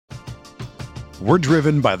We're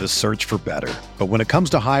driven by the search for better. But when it comes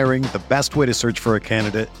to hiring, the best way to search for a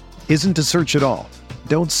candidate isn't to search at all.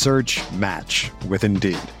 Don't search, match with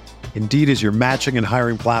Indeed. Indeed is your matching and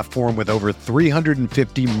hiring platform with over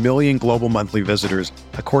 350 million global monthly visitors,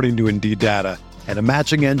 according to Indeed data, and a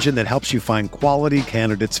matching engine that helps you find quality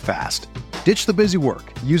candidates fast. Ditch the busy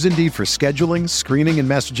work. Use Indeed for scheduling, screening, and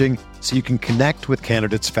messaging so you can connect with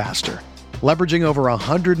candidates faster. Leveraging over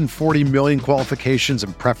 140 million qualifications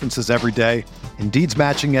and preferences every day, Indeed's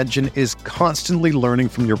matching engine is constantly learning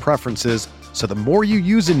from your preferences, so the more you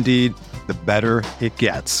use Indeed, the better it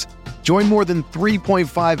gets. Join more than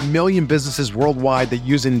 3.5 million businesses worldwide that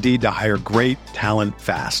use Indeed to hire great talent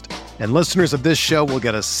fast. And listeners of this show will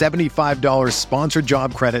get a $75 sponsored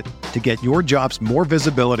job credit to get your jobs more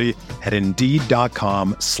visibility at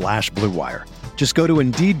Indeed.com/Blue Wire. Just go to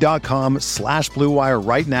Indeed.com/Blue Wire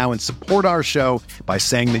right now and support our show by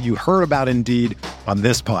saying that you heard about Indeed on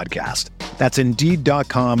this podcast. That's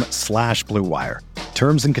Indeed.com/Blue Wire.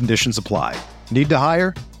 Terms and conditions apply. Need to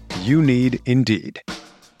hire? You need Indeed.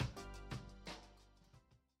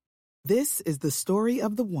 This is the story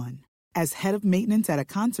of the one. As head of maintenance at a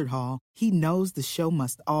concert hall, he knows the show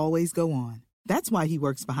must always go on. That's why he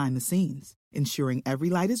works behind the scenes, ensuring every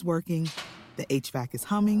light is working, the HVAC is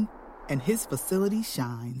humming, and his facility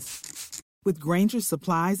shines. With Grainger's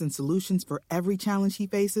supplies and solutions for every challenge he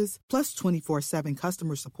faces, plus 24/7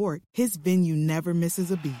 customer support, his venue never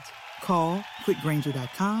misses a beat. Call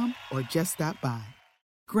quickgrainger.com or just stop by.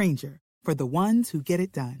 Grainger, for the ones who get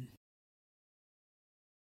it done.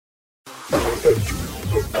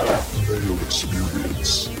 The Pat Mayo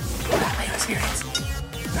Experience. Pat Mayo Experience.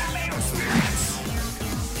 Pat Mayo Experience.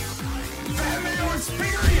 Pat Mayo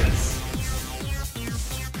Experience.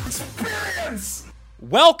 Experience.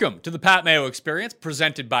 Welcome to the Pat Mayo Experience,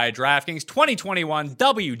 presented by DraftKings 2021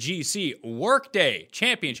 WGC Workday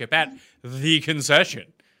Championship at The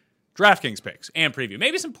Concession. DraftKings picks and preview.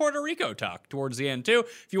 Maybe some Puerto Rico talk towards the end, too.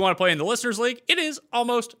 If you want to play in the Listeners League, it is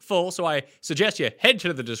almost full, so I suggest you head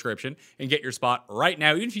to the description and get your spot right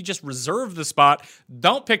now. Even if you just reserve the spot,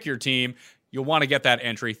 don't pick your team. You'll want to get that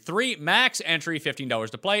entry. 3 max entry, $15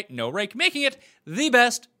 to play, no rake, making it the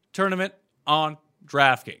best tournament on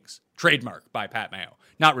DraftKings. Trademark by Pat Mayo.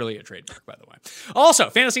 Not really a trademark, by the way. Also,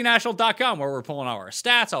 FantasyNational.com, where we're pulling all our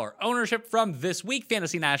stats, all our ownership from this week.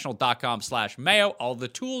 FantasyNational.com/Mayo. All the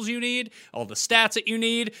tools you need, all the stats that you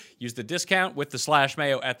need. Use the discount with the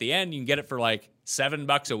 /Mayo at the end. You can get it for like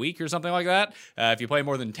 $7 a week or something like that. If you play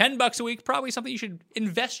more than $10 a week, probably something you should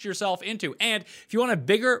invest yourself into. And if you want a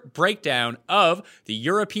bigger breakdown of the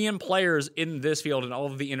European players in this field and all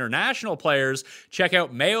of the international players, check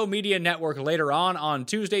out Mayo Media Network later on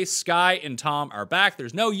Tuesday. Sky and Tom are back.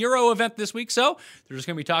 There's no Euro event this week, so they're just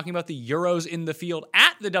going to be talking about the Euros in the field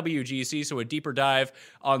at the WGC, so a deeper dive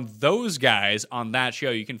on those guys on that show.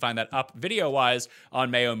 You can find that up video-wise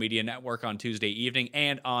on Mayo Media Network on Tuesday evening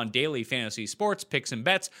and on Daily Fantasy Sports, Picks and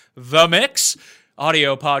Bets, The Mix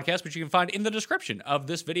audio podcast, which you can find in the description of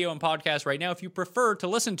this video and podcast right now if you prefer to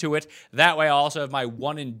listen to it. That way, I also have my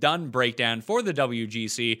one and done breakdown for the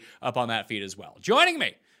WGC up on that feed as well. Joining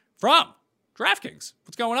me from DraftKings,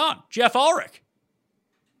 what's going on? Jeff Ulrich.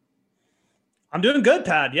 I'm doing good,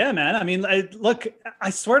 Pat. Yeah, man. I mean, I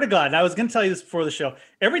swear to God, and I was going to tell you this before the show.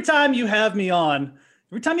 Every time you have me on,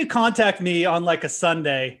 every time you contact me on like a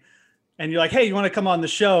Sunday and you're like, hey, you want to come on the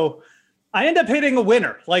show? I end up hitting a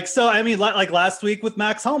winner. Like last week with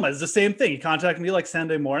Max Homa, it's the same thing. He contacted me like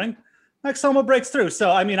Sunday morning. Max Homa breaks through. So,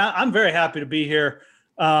 I mean, I'm very happy to be here.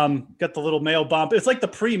 Got the little mail bump. It's like the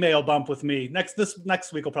pre-mail bump with me. Next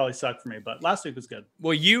week will probably suck for me, but last week was good.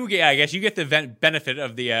 Well, I guess you get the benefit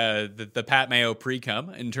of the Pat Mayo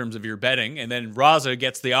pre-cum in terms of your betting, and then Raza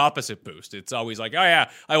gets the opposite boost. It's always like, oh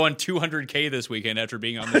yeah, I won $200K this weekend after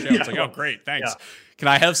being on the show. It's like, oh great, thanks. Yeah. Can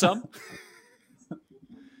I have some?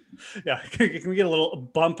 Yeah, can we get a little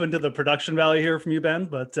bump into the production value here from you, Ben?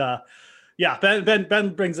 But yeah,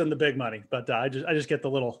 Ben brings in the big money, but I just get the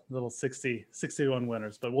little 60 to 1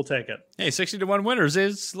 winners, but we'll take it. Hey, 60 to 1 winners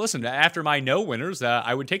is, listen, after my no winners,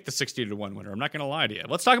 I would take the 60 to 1 winner. I'm not going to lie to you.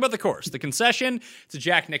 Let's talk about the course. The Concession, it's a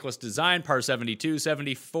Jack Nicklaus design, par 72,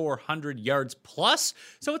 7,400 yards plus.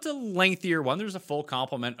 So it's a lengthier one. There's a full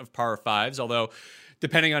complement of par 5s, although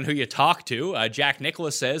depending on who you talk to, Jack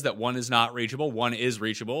Nicklaus says that 1 is not reachable, 1 is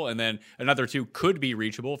reachable, and then another 2 could be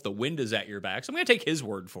reachable if the wind is at your back. So I'm going to take his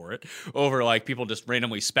word for it over like people just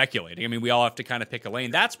randomly speculating. I mean, we all have to kind of pick a lane.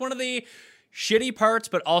 That's one of the shitty parts,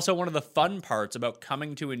 but also one of the fun parts about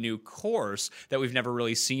coming to a new course that we've never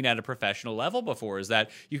really seen at a professional level before, is that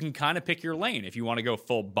you can kind of pick your lane. If you want to go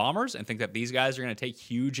full bombers and think that these guys are going to take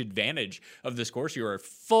huge advantage of this course, you're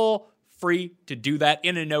full free to do that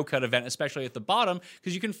in a no-cut event, especially at the bottom,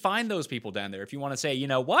 because you can find those people down there. If you want to say, you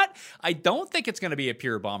know what, I don't think it's going to be a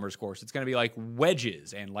pure Bombers course. It's going to be like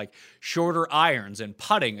wedges and like shorter irons and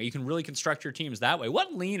putting. You can really construct your teams that way.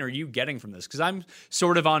 What lean are you getting from this? Because I'm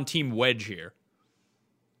sort of on team wedge here.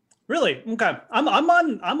 Really? Okay. I'm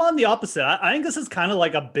on the opposite. I think this is kind of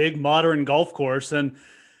like a big modern golf course. And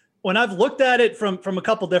when I've looked at it from a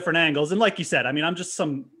couple different angles, and like you said, I mean, I'm just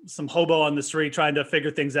some hobo on the street trying to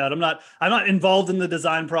figure things out. I'm not involved in the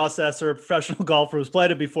design process or a professional golfer who's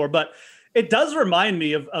played it before, but it does remind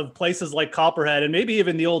me of places like Copperhead and maybe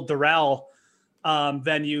even the old Doral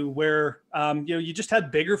venue where you just had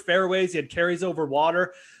bigger fairways, you had carries over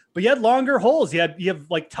water, but you had longer holes. You have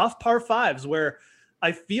like tough par fives where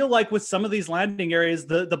I feel like with some of these landing areas,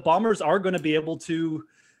 the Bombers are going to be able to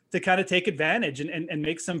kind of take advantage and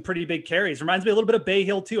make some pretty big carries. Reminds me a little bit of Bay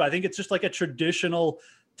Hill too. I think it's just like a traditional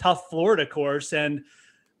tough Florida course. And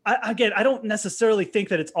I don't necessarily think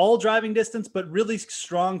that it's all driving distance, but really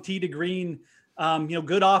strong tee to green,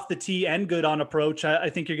 good off the tee and good on approach. I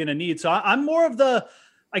think you're going to need. So I'm more of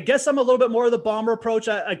I guess I'm a little bit more of the bomber approach.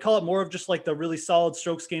 I'd call it more of just like the really solid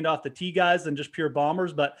strokes gained off the tee guys than just pure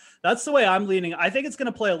bombers, but that's the way I'm leaning. I think it's going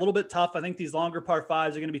to play a little bit tough. I think these longer par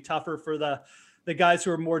fives are going to be tougher for the guys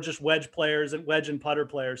who are more just wedge players and wedge and putter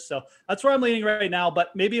players. So that's where I'm leaning right now,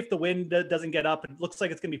 but maybe if the wind doesn't get up, it looks like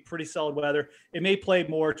it's going to be pretty solid weather. It may play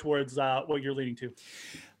more towards what you're leaning to.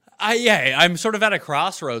 I'm sort of at a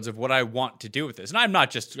crossroads of what I want to do with this. And I'm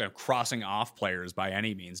not just crossing off players by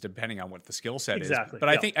any means, depending on what the skill set is. But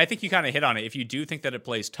yeah. I think you kind of hit on it. If you do think that it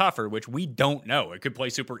plays tougher, which we don't know, it could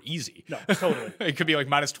play super easy. No, totally. It could be like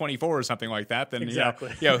minus 24 or something like that. Then,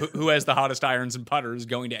 exactly. Who has the hottest irons and putters is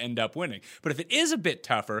going to end up winning. But if it is a bit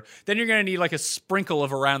tougher, then you're going to need like a sprinkle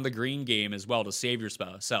of around the green game as well to save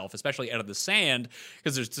yourself, especially out of the sand,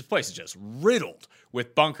 because this place is just riddled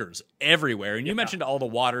with bunkers everywhere. And you mentioned all the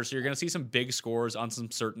water, so you're going to see some big scores on some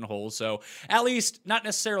certain holes. So at least not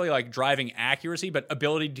necessarily like driving accuracy, but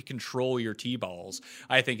ability to control your tee balls,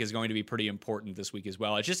 I think is going to be pretty important this week as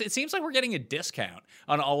well. It seems like we're getting a discount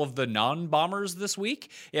on all of the non-bombers this week.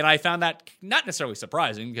 And I found that not necessarily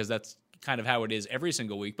surprising because that's kind of how it is every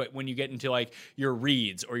single week. But when you get into like your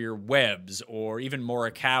Reeds or your Webbs or even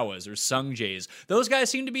Morikawas or Sungjaes, those guys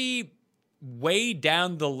seem to be way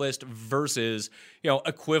down the list versus,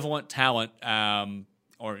 equivalent talent,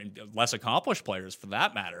 or less accomplished players for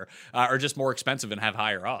that matter, are just more expensive and have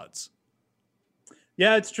higher odds.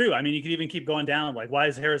 Yeah, it's true. I mean, you could even keep going down. Like, why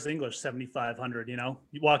is Harris English 7,500?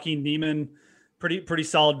 Joaquin Niemann, pretty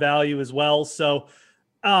solid value as well. So,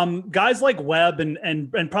 guys like Webb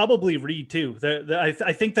and probably Reed too.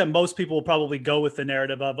 I think that most people will probably go with the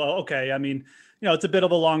narrative of, okay, I mean, it's a bit of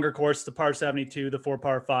a longer course, the par 72, the 4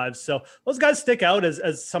 par 5s. So those guys stick out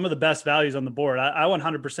as some of the best values on the board. I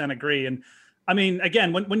 100% agree. And I mean,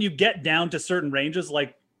 again, when you get down to certain ranges,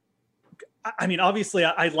 like, I mean, obviously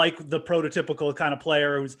I like the prototypical kind of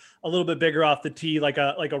player who's a little bit bigger off the tee, like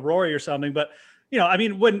a Rory or something. But, I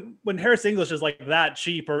mean, when Harris English is like that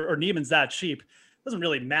cheap or Niemann's that cheap, it doesn't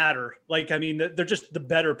really matter. Like, I mean, they're just the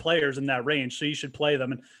better players in that range, so you should play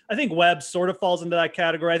them. And I think Webb sort of falls into that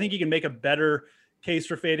category. I think you can make a better case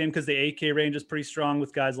for fade him because the 8K range is pretty strong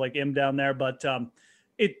with guys like him down there. But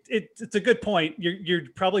it's a good point. You're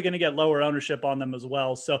probably going to get lower ownership on them as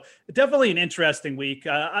well. So definitely an interesting week.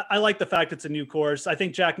 I like the fact it's a new course. I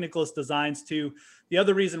think Jack Nicklaus designs too. The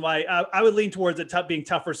other reason why I would lean towards it being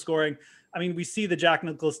tougher scoring. I mean, we see the Jack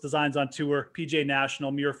Nicklaus designs on tour, PGA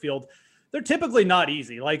National, Muirfield. They're typically not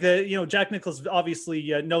easy. Like, Jack Nicklaus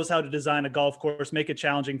obviously knows how to design a golf course, make it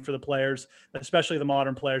challenging for the players, especially the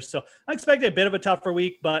modern players. So I expect a bit of a tougher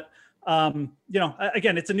week, but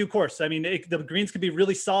again, it's a new course. I mean, the greens could be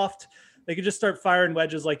really soft. They could just start firing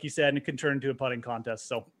wedges, like you said, and it can turn into a putting contest.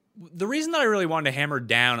 So the reason that I really wanted to hammer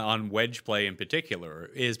down on wedge play in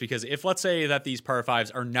particular is because if let's say that these par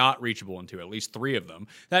fives are not reachable into at least 3 of them,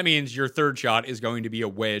 that means your third shot is going to be a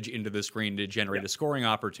wedge into the screen to generate a scoring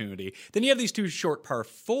opportunity. Then you have these 2 short par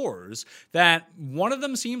 4s that one of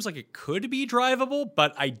them seems like it could be drivable,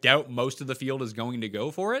 but I doubt most of the field is going to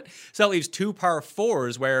go for it. So that leaves 2 par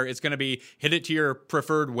 4s where it's going to be hit it to your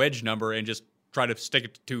preferred wedge number and just try to stick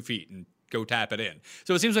it to 2 feet and go tap it in.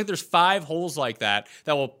 So it seems like there's 5 holes like that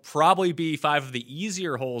will probably be 5 of the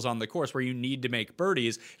easier holes on the course where you need to make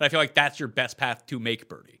birdies. And I feel like that's your best path to make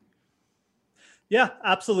birdie. Yeah,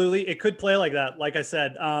 absolutely. It could play like that, like I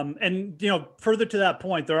said. Further to that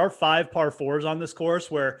point, there are 5 par 4s on this course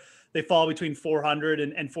where they fall between 400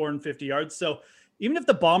 and 450 yards. So even if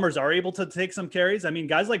the Bombers are able to take some carries, I mean,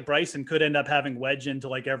 guys like Bryson could end up having wedge into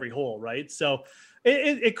like every hole, right? So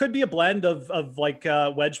It could be a blend of like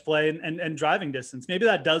wedge play and driving distance. Maybe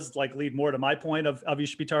that does like lead more to my point of you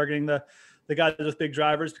should be targeting the guys with big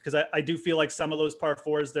drivers, because I do feel like some of those par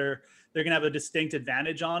fours they're going to have a distinct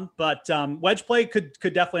advantage on. But wedge play could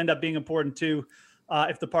definitely end up being important too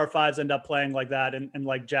if the par fives end up playing like that and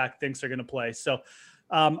like Jack thinks they're going to play. So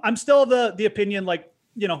I'm still the opinion, like,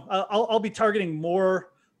 you know, I'll be targeting more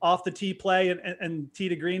off the tee play and tee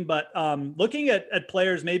to green, but looking at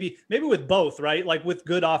players maybe with both, right? Like with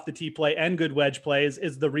good off the tee play and good wedge play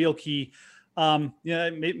is the real key.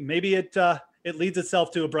 Maybe it leads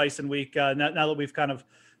itself to a Bryson week now that we've kind of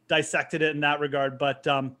dissected it in that regard. But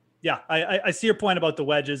I see your point about the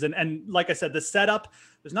wedges, and like I said, the setup,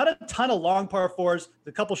 there's not a ton of long par fours,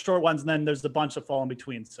 a couple short ones, and then there's a bunch that fall in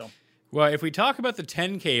between. So. Well, if we talk about the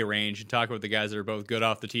 10K range and talk about the guys that are both good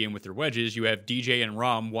off the tee and with their wedges, you have DJ and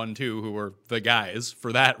Rahm 1-2, who are the guys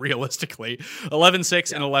for that, realistically.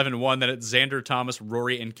 11-6 and 11-1. Then it's Xander, Thomas,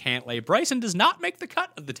 Rory, and Cantlay. Bryson does not make the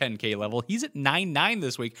cut of the 10K level. He's at 9-9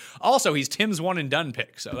 this week. Also, he's Tim's one and done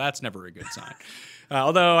pick, so that's never a good sign.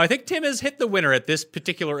 Although I think Tim has hit the winner at this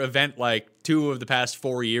particular event like 2 of the past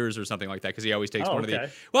 4 years or something like that, because he always takes one of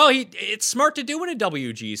the... Well, it's smart to do in a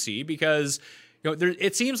WGC because... You know,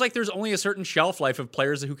 it seems like there's only a certain shelf life of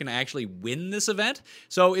players who can actually win this event.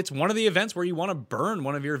 So it's one of the events where you want to burn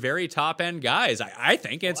one of your very top end guys, I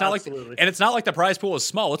think. And it's not it's not like the prize pool is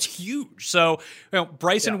small; it's huge. So, you know,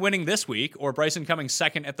 Bryson winning this week, or Bryson coming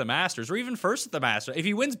second at the Masters, or even first at the Masters, if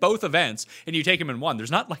he wins both events and you take him in one, there's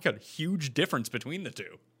not like a huge difference between the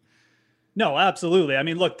two. No, absolutely. I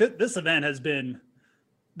mean, look, this event has been.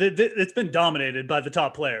 It's been dominated by the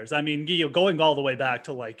top players. I mean, you know, going all the way back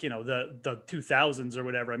to like, you know, the 2000s or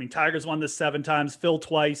whatever. I mean, Tiger's won this 7 times, Phil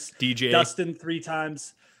twice, DJ, Dustin 3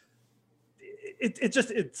 times.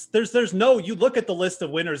 There's no, you look at the list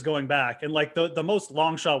of winners going back, and like the most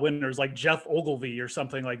long shot winners like Jeff Ogilvy or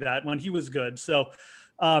something like that when he was good. So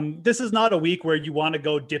this is not a week where you want to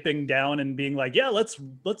go dipping down and being like, yeah, let's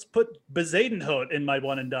put Bezadenhout in my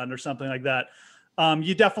one and done or something like that.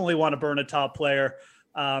 You definitely want to burn a top player.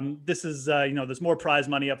 This is, there's more prize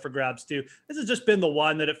money up for grabs too. This has just been the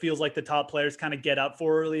one that it feels like the top players kind of get up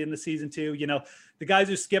for early in the season too. You know, the guys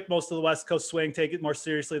who skip most of the West Coast swing take it more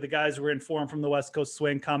seriously. The guys who are in form from the West Coast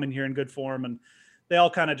swing come in here in good form, and they all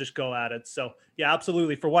kind of just go at it. So yeah,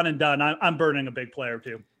 absolutely. For one and done, I'm burning a big player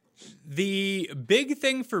too. The big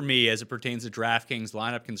thing for me as it pertains to DraftKings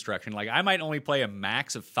lineup construction, like I might only play a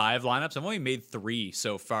max of 5 lineups. I've only made 3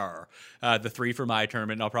 so far. The 3 for my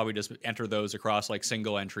tournament, and I'll probably just enter those across like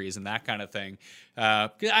single entries and that kind of thing.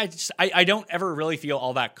 I don't ever really feel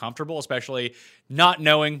all that comfortable, especially not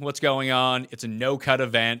knowing what's going on. It's a no-cut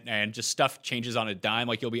event, and just stuff changes on a dime.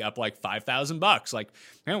 Like you'll be up like $5,000. Like,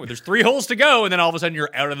 you know, there's 3 holes to go, and then all of a sudden you're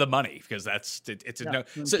out of the money because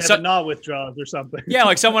not withdraws or something. Yeah,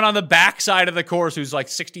 like someone on the back side of the course who's like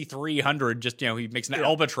 6,300, just, you know, he makes an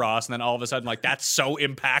albatross, and then all of a sudden, like, that's so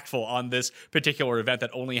impactful on this particular event that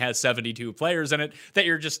only has 72 players in it that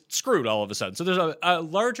you're just screwed all of a sudden. So there's a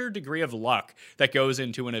larger degree of luck that goes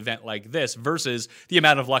into an event like this versus the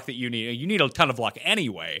amount of luck that you need. You need a ton of luck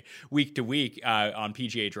anyway, week to week on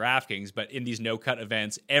PGA DraftKings, but in these no-cut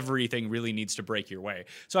events, everything really needs to break your way.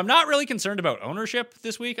 So I'm not really concerned about ownership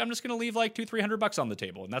this week. I'm just going to leave like $200-300 on the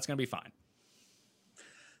table, and that's going to be fine.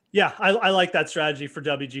 Yeah, I like that strategy for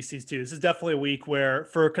WGCs too. This is definitely a week where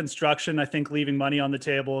for construction, I think leaving money on the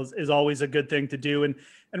table is always a good thing to do. And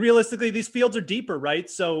realistically, these fields are deeper, right?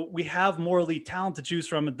 So we have more elite talent to choose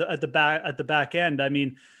from at the back end. I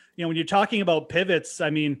mean, you know, when you're talking about pivots, I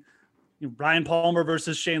mean, you know, Brian Palmer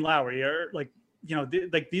versus Shane Lowry, or like, you know,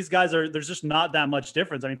 these guys there's just not that much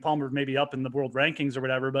difference. I mean, Palmer maybe up in the world rankings or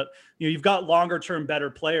whatever, but you know, you've got longer term, better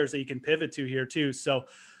players that you can pivot to here too. So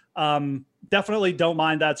definitely don't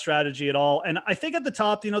mind that strategy at all. And I think at the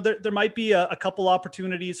top, you know, there might be a couple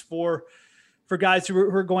opportunities for guys who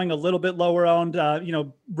are going a little bit lower owned, you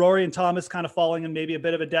know, Rory and Thomas kind of falling in maybe a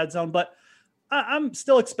bit of a dead zone, but I'm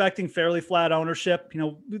still expecting fairly flat ownership. You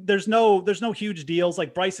know, there's no huge deals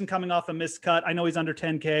like Bryson coming off a miscut. I know he's under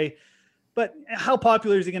 10K, but how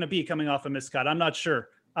popular is he going to be coming off a miscut? I'm not sure.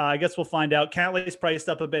 I guess we'll find out. Cantlay's priced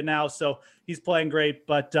up a bit now, so he's playing great,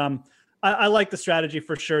 but I like the strategy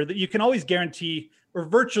for sure that you can always guarantee or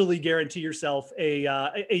virtually guarantee yourself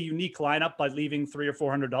a unique lineup by leaving $300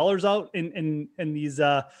 or $400 out in these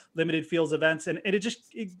limited fields events. And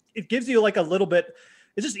it gives you like a little bit,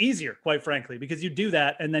 it's just easier, quite frankly, because you do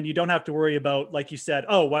that. And then you don't have to worry about, like you said,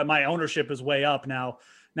 oh, well, my ownership is way up now.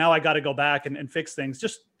 Now I got to go back and fix things.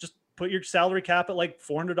 Just put your salary cap at like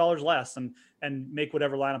 $400 less and make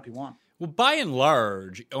whatever lineup you want. Well, by and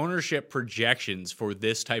large, ownership projections for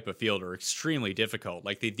this type of field are extremely difficult.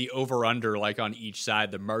 Like the over-under, like on each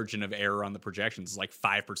side, the margin of error on the projections is like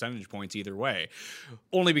 5 percentage points either way.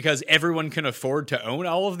 Only because everyone can afford to own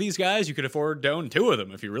all of these guys. You could afford to own 2 of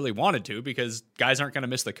them if you really wanted to, because guys aren't going to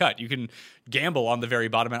miss the cut. You can gamble on the very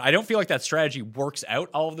bottom end. I don't feel like that strategy works out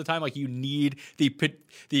all of the time. Like you need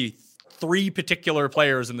the 3 particular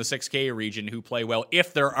players in the 6K region who play well,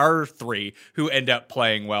 if there are 3 who end up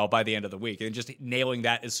playing well by the end of the week. And just nailing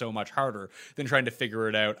that is so much harder than trying to figure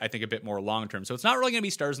it out, I think, a bit more long-term. So it's not really going to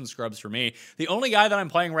be stars and scrubs for me. The only guy that I'm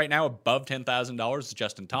playing right now above $10,000 is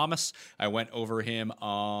Justin Thomas. I went over him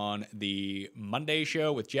on the Monday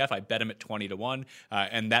show with Jeff. I bet him at 20-1.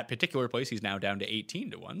 And that particular place, he's now down to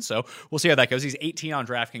 18-1. So we'll see how that goes. He's 18 on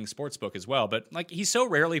DraftKings Sportsbook as well. But like, he so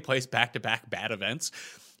rarely plays back-to-back bad events.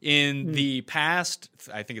 In the past,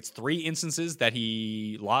 I think it's 3 instances that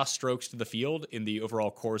he lost strokes to the field in the overall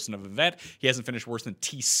course of an event. He hasn't finished worse than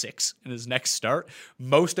T6 in his next start.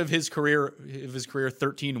 Most of his career,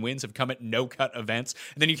 13 wins have come at no-cut events.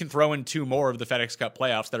 And then you can throw in 2 more of the FedEx Cup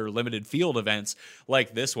playoffs that are limited field events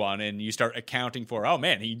like this one, and you start accounting for, oh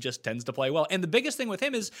man, he just tends to play well. And the biggest thing with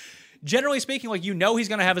him is, generally speaking, like, you know he's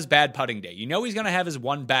going to have his bad putting day. You know he's going to have his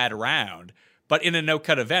one bad round. But in a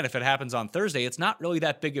no-cut event, if it happens on Thursday, it's not really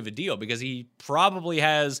that big of a deal because he probably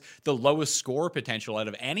has the lowest score potential out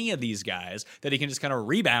of any of these guys that he can just kind of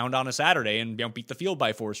rebound on a Saturday and beat the field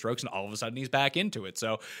by 4 strokes, and all of a sudden he's back into it.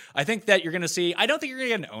 So I think that you're going to see – I don't think you're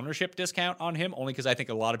going to get an ownership discount on him, only because I think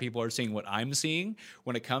a lot of people are seeing what I'm seeing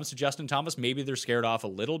when it comes to Justin Thomas. Maybe they're scared off a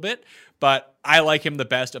little bit, but I like him the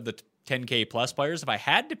best of the 10K plus players. If I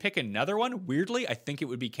had to pick another one, weirdly, I think it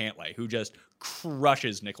would be Cantlay, who just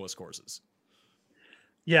crushes Nicklaus courses.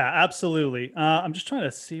 Yeah, absolutely. I'm just trying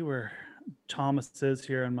to see where Thomas is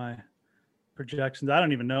here in my projections. I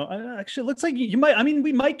don't even know. Actually, it looks like you might. I mean,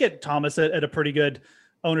 we might get Thomas at a pretty good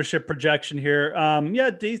ownership projection here.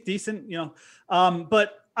 Yeah, decent. You know,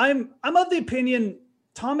 but I'm of the opinion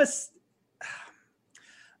Thomas.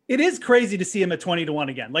 It is crazy to see him at 20-1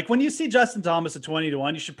 again. Like when you see Justin Thomas at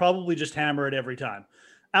 20-1, you should probably just hammer it every time.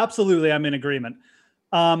 Absolutely, I'm in agreement.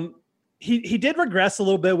 He did regress a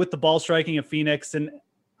little bit with the ball striking of Phoenix, and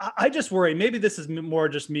I just worry. Maybe this is more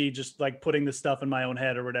just me, just like putting this stuff in my own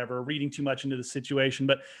head or whatever, reading too much into the situation.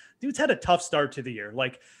 But dude's had a tough start to the year.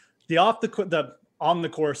 Like the on the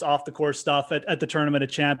course, off the course stuff at the Tournament of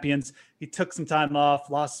Champions. He took some time off,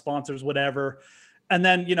 lost sponsors, whatever. And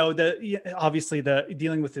then, you know, obviously the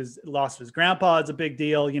dealing with his loss of his grandpa is a big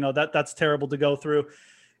deal. You know, that's terrible to go through.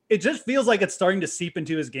 It just feels like it's starting to seep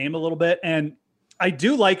into his game a little bit. And I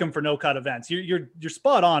do like him for no-cut events. You're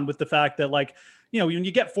spot on with the fact that, like, you know, when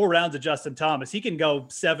you get 4 rounds of Justin Thomas, he can go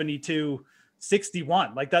 72,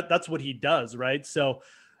 61. Like that's what he does, right? So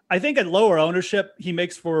I think at lower ownership, he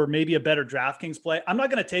makes for maybe a better DraftKings play. I'm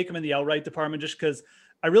not going to take him in the outright department just because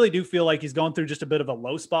I really do feel like he's going through just a bit of a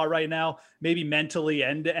low spot right now, maybe mentally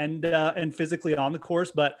and physically on the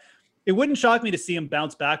course. But it wouldn't shock me to see him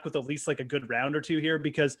bounce back with at least like a good round or 2 here,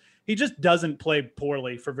 because he just doesn't play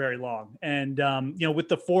poorly for very long. And, you know, with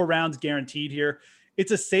the 4 rounds guaranteed here,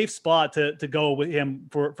 it's a safe spot to go with him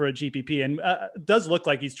for a GPP. And it does look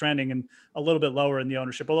like he's trending and a little bit lower in the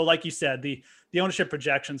ownership. Although, like you said, the ownership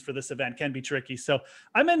projections for this event can be tricky. So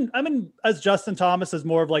I'm in as Justin Thomas as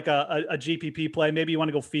more of like a GPP play. Maybe you want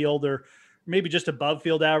to go field or maybe just above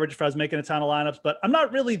field average if I was making a ton of lineups, but I'm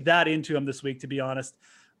not really that into him this week, to be honest.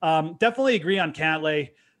 Definitely agree on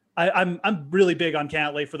Cantlay. I'm really big on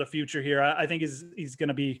Cantlay for the future here. I think he's going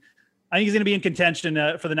to be in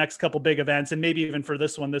contention for the next couple big events, and maybe even for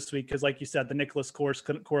this one this week, because like you said, the Nicklaus course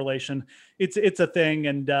correlation, it's a thing,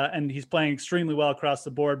 and he's playing extremely well across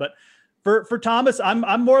the board. But for Thomas,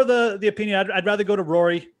 I'm more of the opinion I'd rather go to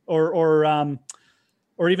Rory or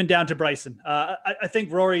even down to Bryson. I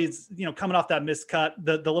think Rory's, you know, coming off that miscut,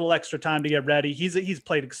 the little extra time to get ready. He's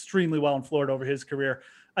played extremely well in Florida over his career.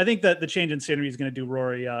 I think that the change in scenery is going to do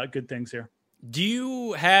Rory good things here. Do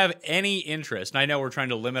you have any interest? And I know we're trying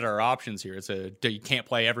to limit our options here. You can't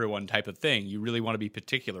play everyone type of thing. You really want to be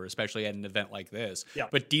particular, especially at an event like this. Yeah.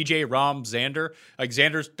 But DJ, Rahm, Xander, like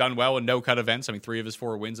Xander's done well in no-cut events. I mean, 3 of his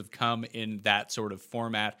 4 wins have come in that sort of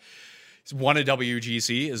format. He's won a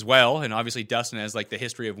WGC as well, and obviously Dustin has like the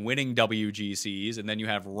history of winning WGCs, and then you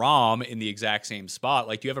have Rahm in the exact same spot.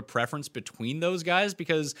 Like, do you have a preference between those guys?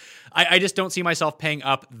 Because I just don't see myself paying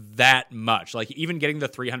up that much. Like, even getting the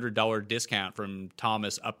 $300 discount from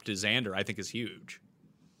Thomas up to Xander, I think is huge.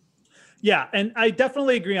 Yeah, and I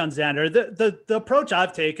definitely agree on Xander. The approach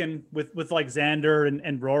I've taken with like Xander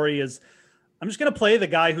and Rory is I'm just going to play the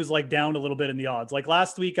guy who's like down a little bit in the odds. Like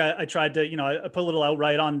last week, I tried to, I put a little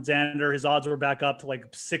outright on Xander. His odds were back up to like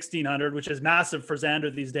 1,600, which is massive for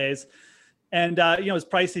Xander these days. And, his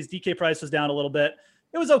DK price was down a little bit.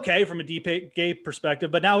 It was okay from a DK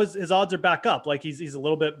perspective, but now his odds are back up. Like he's a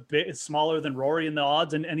little bit smaller than Rory in the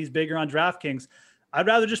odds, and he's bigger on DraftKings. I'd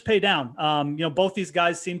rather just pay down. Both these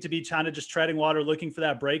guys seem to be kind of just treading water, looking for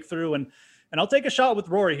that breakthrough. And I'll take a shot with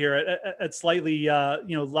Rory here at slightly,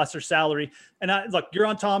 lesser salary. And look, you're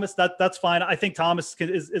on Thomas. That's fine. I think Thomas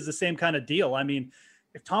is the same kind of deal. I mean,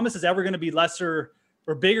 if Thomas is ever going to be lesser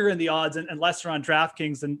or bigger in the odds and lesser on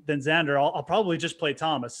DraftKings than Xander, I'll probably just play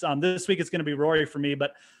Thomas. This week it's going to be Rory for me.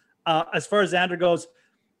 But as far as Xander goes,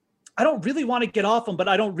 I don't really want to get off him, but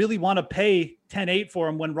I don't really want to pay 10-8 for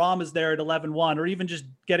him when Rahm is there at 11-1 or even just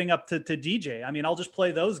getting up to DJ. I mean, I'll just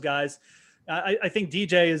play those guys. I think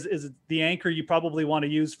DJ is the anchor you probably want to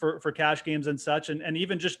use for cash games and such. And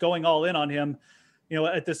even just going all in on him,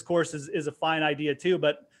 at this course is a fine idea too.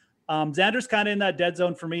 But Xander's kind of in that dead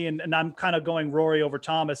zone for me. And I'm kind of going Rory over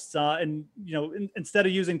Thomas. Instead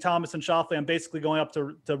of using Thomas and Schauffele, I'm basically going up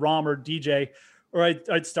to Rahm or DJ, or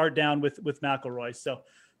I'd start down with McIlroy. So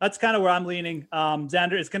that's kind of where I'm leaning.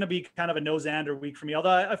 Xander is going to be kind of a no Xander week for me, although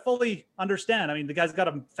I fully understand. I mean, the guy's got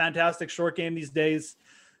a fantastic short game these days.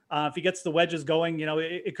 If he gets the wedges going,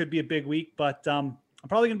 it could be a big week, but I'm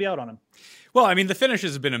probably going to be out on him. Well, I mean, the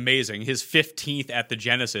finishes have been amazing. His 15th at the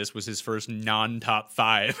Genesis was his first non-top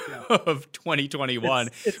 5 of 2021.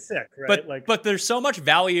 It's sick, right? But there's so much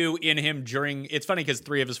value in him it's funny because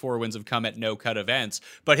 3 of his 4 wins have come at no cut events,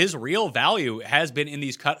 but his real value has been in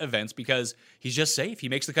these cut events because he's just safe. He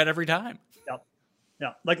makes the cut every time.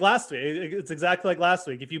 Yeah. Like last week, it's exactly like last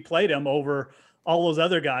week. If you played him over all those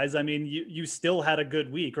other guys, I mean, you still had a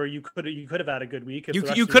good week, or you could have had a good week.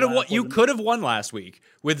 You could have won last week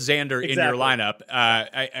with Xander in your lineup.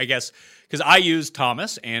 I guess because I used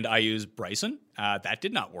Thomas and I used Bryson. That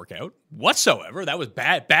did not work out whatsoever. That was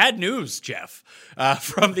bad news, Jeff.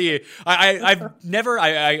 From the I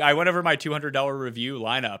went over my $200 review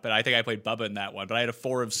lineup, and I think I played Bubba in that one, but I had a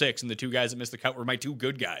 4 of 6, and the 2 guys that missed the cut were my 2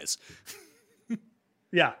 good guys.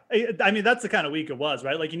 Yeah, I mean that's the kind of week it was,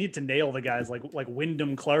 right? Like you need to nail the guys like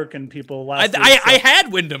Wyndham Clark and people last week. I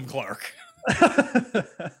had Wyndham Clark.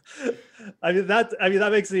 I mean that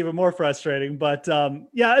makes it even more frustrating. But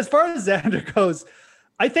as far as Xander goes,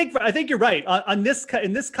 I think you're right on this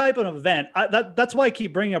in this type of event. That's why I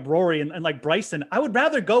keep bringing up Rory and like Bryson. I would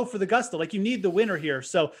rather go for the Gusto. Like you need the winner here,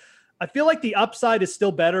 so I feel like the upside is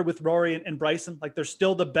still better with Rory and Bryson. Like they're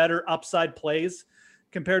still the better upside plays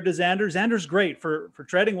compared to Xander. Xander's great for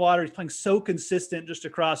treading water. He's playing so consistent just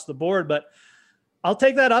across the board, but I'll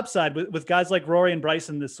take that upside with guys like Rory and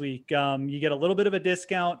Bryson this week. You get a little bit of a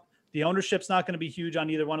discount. The ownership's not going to be huge on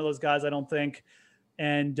either one of those guys, I don't think.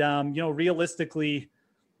 And, realistically,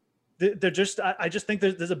 I just think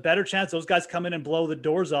there's a better chance those guys come in and blow the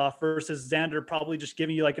doors off versus Xander probably just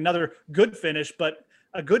giving you like another good finish, but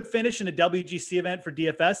a good finish in a WGC event for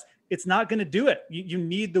DFS, it's not going to do it. You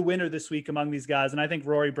need the winner this week among these guys, and I think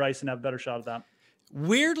Rory, Bryson have a better shot at that.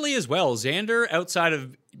 Weirdly as well, Xander, outside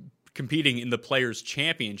of competing in the Players'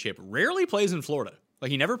 Championship, rarely plays in Florida. Like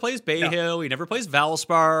he never plays Bay Hill, he never plays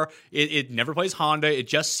Valspar, it never plays Honda. It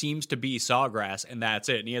just seems to be Sawgrass, and that's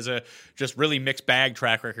it. And he has a just really mixed bag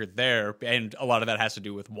track record there, and a lot of that has to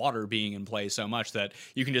do with water being in play so much that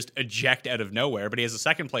you can just eject out of nowhere. But he has a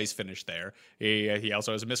second place finish there. He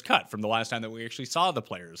also has a missed cut from the last time that we actually saw the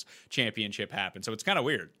Players' Championship happen. So it's kind of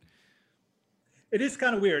weird. It is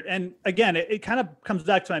kind of weird, and again, it kind of comes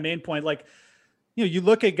back to my main point, like. You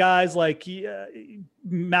look at guys like McIlroy,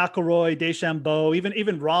 DeChambeau,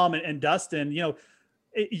 even Rahm and Dustin.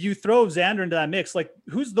 You throw Xander into that mix. Like,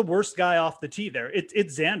 who's the worst guy off the tee there? It's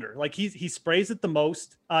Xander. Like he sprays it the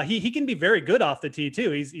most. He can be very good off the tee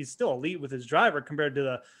too. He's still elite with his driver compared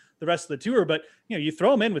to the rest of the tour. But you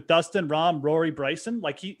throw him in with Dustin, Rahm, Rory, Bryson.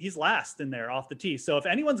 Like he's last in there off the tee. So if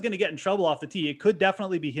anyone's going to get in trouble off the tee, it could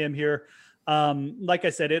definitely be him here. Like I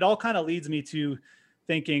said, it all kind of leads me to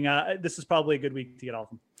thinking this is probably a good week to get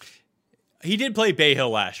off him. He did play Bay Hill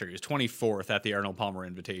last year. He was 24th at the Arnold Palmer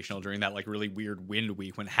Invitational during that like really weird wind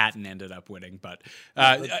week when Hatton ended up winning. But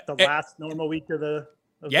the last normal week of the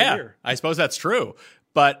year. I suppose that's true.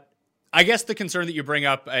 But I guess the concern that you bring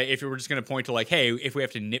up, if you were just going to point to like, hey, if we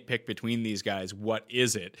have to nitpick between these guys, what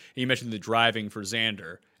is it? And you mentioned the driving for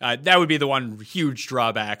Xander. That would be the one huge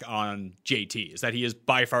drawback on JT is that he is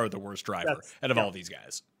by far the worst driver out of all these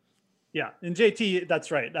guys. Yeah, and JT,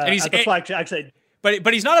 that's right. And he's actually,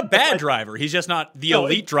 but he's not a bad driver. He's just not the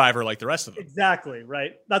elite driver like the rest of them. Exactly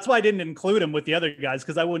right. That's why I didn't include him with the other guys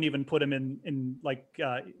because I wouldn't even put him in like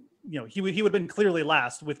he would have been clearly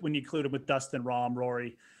last when you include him with Dustin, Rahm,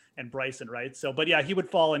 Rory, and Bryson, right? So, but yeah, he would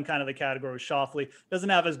fall in kind of the category of Schauffele. Doesn't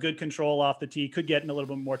have as good control off the tee, could get in a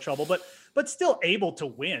little bit more trouble, but still able to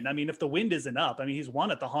win. I mean, if the wind isn't up, I mean, he's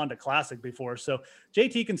won at the Honda Classic before, so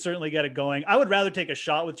JT can certainly get it going. I would rather take a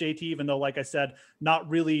shot with JT, even though, like I said, not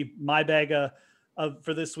really my bag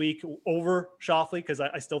for this week over Schauffele, because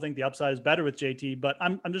I still think the upside is better with JT, but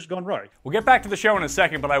I'm just going Rory. We'll get back to the show in a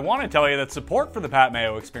second, but I want to tell you that support for the Pat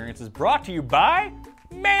Mayo Experience is brought to you by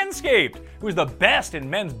Manscaped, who's the best in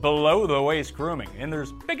men's below-the-waist grooming. And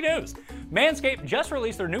there's big news. Manscaped just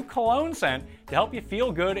released their new cologne scent to help you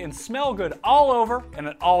feel good and smell good all over and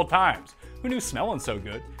at all times. Who knew smelling so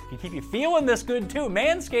good can keep you feeling this good too?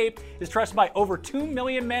 Manscaped is trusted by over 2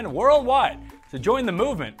 million men worldwide. So join the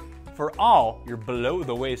movement for all your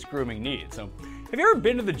below-the-waist grooming needs. So, have you ever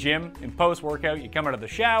been to the gym and post-workout, you come out of the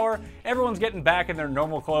shower, everyone's getting back in their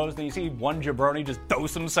normal clothes, then you see one jabroni just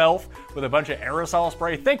dose himself with a bunch of aerosol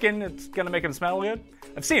spray thinking it's going to make him smell good?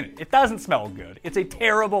 I've seen it. It doesn't smell good. It's a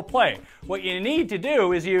terrible play. What you need to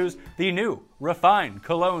do is use the new refined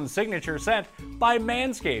cologne signature scent by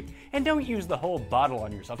Manscaped. And don't use the whole bottle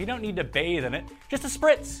on yourself. You don't need to bathe in it. Just a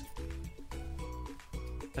spritz.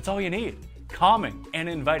 That's all you need. Calming and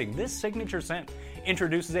inviting. This signature scent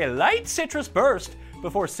introduces a light citrus burst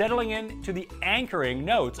before settling into the anchoring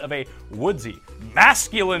notes of a woodsy,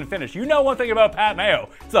 masculine finish. You know one thing about Pat Mayo,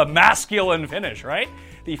 it's a masculine finish, right?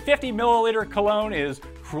 The 50 milliliter cologne is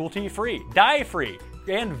cruelty-free, dye-free,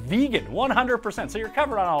 and vegan, 100%, so you're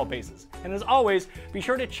covered on all bases. And as always, be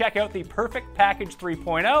sure to check out the Perfect Package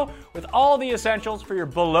 3.0 with all the essentials for your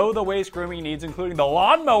below-the-waist grooming needs, including the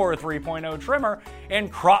Lawnmower 3.0 trimmer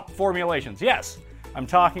and crop formulations. Yes, I'm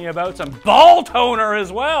talking about some ball toner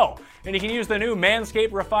as well. And you can use the new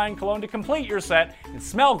Manscaped Refined Cologne to complete your set and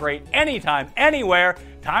smell great anytime, anywhere.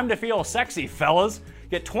 Time to feel sexy, fellas.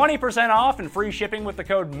 Get 20% off and free shipping with the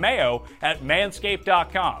code MAYO at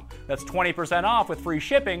manscaped.com. That's 20% off with free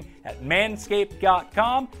shipping at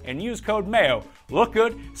manscaped.com and use code MAYO. Look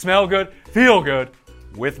good, smell good, feel good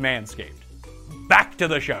with Manscaped. Back to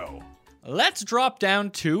the show. Let's drop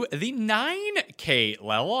down to the 9K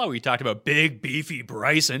level. We talked about big, beefy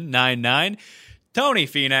Bryson, 9-9. Tony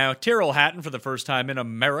Finau, Tyrrell Hatton for the first time in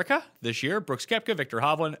America this year, Brooks Koepka, Victor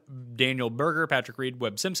Hovland, Daniel Berger, Patrick Reed,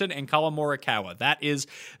 Webb Simpson, and Collin Morikawa. That is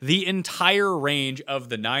the entire range of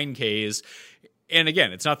the 9Ks. And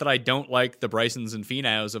again, it's not that I don't like the Brysons and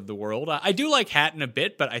Finaus of the world. I do like Hatton a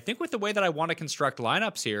bit, but I think with the way that I want to construct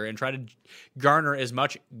lineups here and try to garner as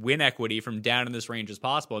much win equity from down in this range as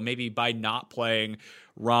possible, and maybe by not playing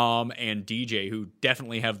Rahm and DJ, who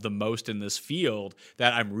definitely have the most in this field,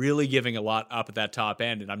 that I'm really giving a lot up at that top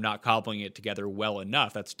end, and I'm not cobbling it together well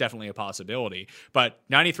enough. That's definitely a possibility. But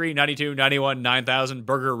 93, 92, 91, 9,000,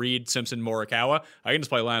 Berger, Reed, Simpson, Morikawa, I can just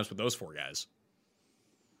play lineups with those four guys.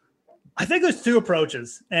 I think there's two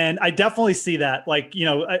approaches, and I definitely see that. Like,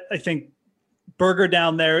 I think Berger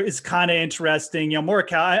down there is kind of interesting.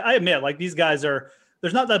 Morikawa, I admit, like, these guys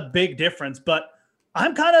there's not that big difference, but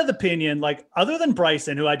I'm kind of the opinion, like, other than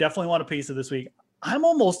Bryson, who I definitely want a piece of this week, I'm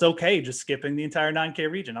almost okay just skipping the entire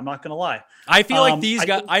 9K region. I'm not going to lie. I feel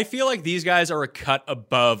like these guys are a cut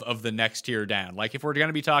above of the next tier down. Like, if we're going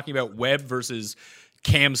to be talking about Webb versus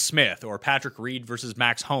Cam Smith or Patrick Reed versus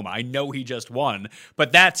Max Homa. I know he just won,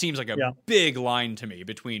 but that seems like a big line to me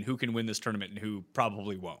between who can win this tournament and who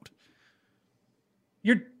probably won't.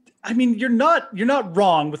 You're not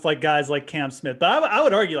wrong with like guys like Cam Smith, but I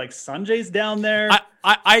would argue like Sungjae's down there.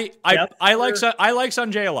 I like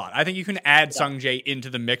Sungjae a lot. I think you can add Sungjae into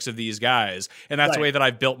the mix of these guys, and that's the way that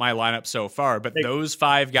I've built my lineup so far. But those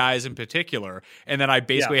five guys in particular, and then I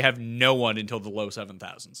basically have no one until the low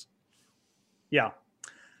 7,000s. Yeah.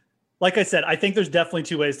 Like I said, I think there's definitely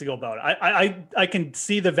two ways to go about it. I can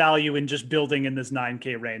see the value in just building in this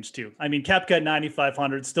 9K range too. I mean, Koepka at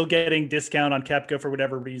 9,500, still getting discount on Koepka for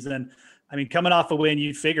whatever reason. I mean, coming off a win,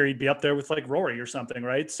 you'd figure he'd be up there with like Rory or something,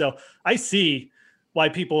 right? So I see why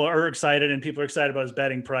people are excited and people are excited about his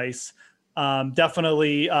betting price.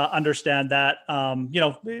 Definitely understand that.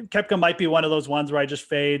 Koepka might be one of those ones where I just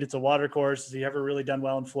fade. It's a water course. Has he ever really done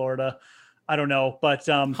well in Florida? I don't know, but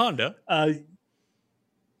Honda.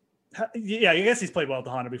 Yeah, I guess he's played well at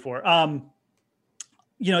the Honda before.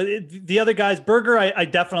 The other guys, Berger, I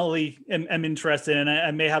definitely am interested in. I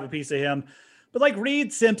may have a piece of him. But like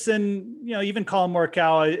Reed, Simpson, even Collin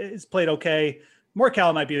Morikawa has played okay.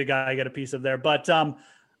 Morikawa might be the guy I get a piece of there. But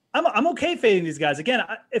I'm okay fading these guys. Again,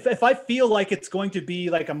 if I feel like it's going to be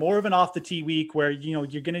like a more of an off the tee week where, you're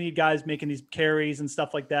going to need guys making these carries and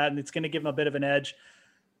stuff like that, and it's going to give them a bit of an edge,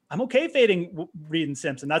 I'm okay fading Reed and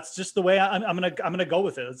Simpson. That's just the way I'm gonna go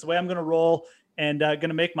with it. It's the way I'm gonna roll. and going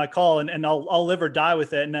to make my call, and I'll live or die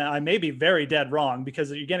with it. And I may be very dead wrong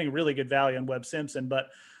because you're getting really good value on Webb Simpson, but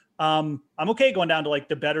I'm okay going down to like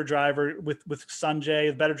the better driver with Sanjay,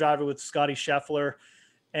 the better driver with Scotty Scheffler,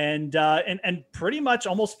 and pretty much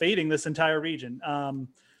almost fading this entire region.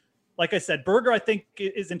 Like I said, Berger, I think,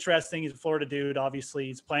 is interesting. He's a Florida dude. Obviously,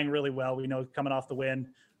 he's playing really well. We know coming off the win.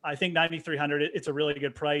 I think 9,300. It's a really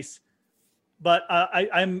good price. But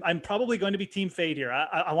I'm probably going to be team fade here.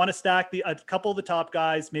 I want to stack a couple of the top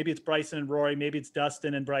guys. Maybe it's Bryson and Rory. Maybe it's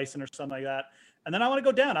Dustin and Bryson or something like that. And then I want to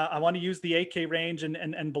go down. I want to use the 8K range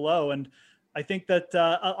and below. And I think that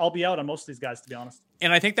I'll be out on most of these guys, to be honest.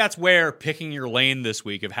 And I think that's where picking your lane this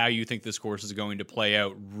week of how you think this course is going to play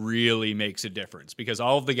out really makes a difference, because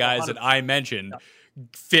all of the guys 100%. That I mentioned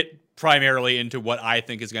fit primarily into what I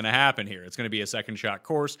think is going to happen here. It's going to be a second shot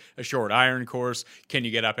course, a short iron course. Can you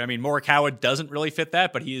get up? I mean, Morikawa doesn't really fit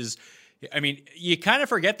that, but you kind of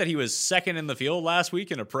forget that he was second in the field last week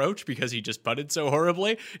in approach because he just putted so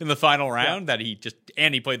horribly in the final round that he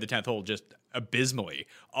played the 10th hole just abysmally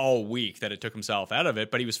all week that it took himself out of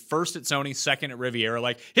it. But he was first at Sony, second at Riviera.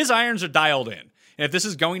 Like, his irons are dialed in. And if this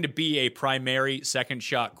is going to be a primary second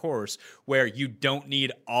shot course where you don't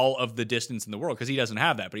need all of the distance in the world, because he doesn't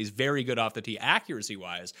have that, but he's very good off the tee accuracy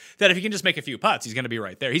wise, that if he can just make a few putts, he's going to be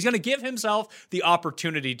right there. He's going to give himself the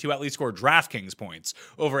opportunity to at least score DraftKings points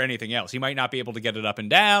over anything else. He might not be able to get it up and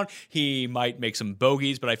down. He might make some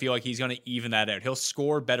bogeys, but I feel like he's going to even that out. He'll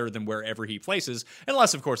score better than wherever he places,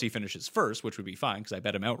 unless, of course, he finishes first, which would be fine because I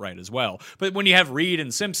bet him outright as well. But when you have Reed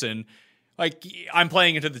and Simpson, like, I'm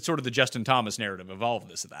playing into the sort of the Justin Thomas narrative of all of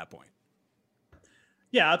this at that point.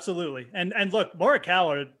 Yeah, absolutely. And look,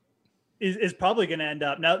 Morikawa is probably going to end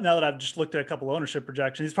up, now that I've just looked at a couple ownership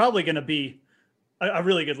projections, he's probably going to be a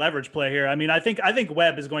really good leverage play here. I mean, I think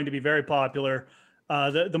Webb is going to be very popular.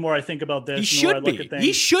 The more I think about this, he should be.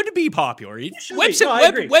 He should be popular.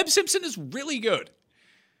 Webb Simpson is really good.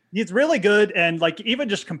 He's really good, and like even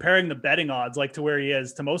just comparing the betting odds, like to where he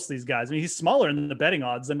is to most of these guys, I mean, he's smaller in the betting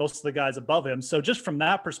odds than most of the guys above him. So just from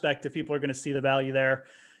that perspective, people are going to see the value there.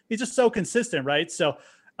 He's just so consistent, right? So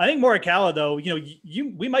I think Morikawa, though,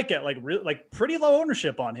 we might get like pretty low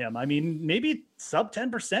ownership on him. I mean, maybe sub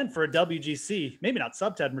 10% for a WGC, maybe not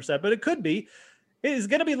sub 10%, but it could be. It's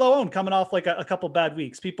going to be low owned coming off like a couple bad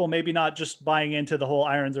weeks. People maybe not just buying into the whole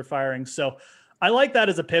irons are firing. So I like that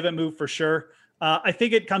as a pivot move for sure. I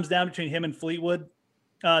think it comes down between him and Fleetwood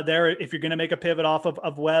there if you're going to make a pivot off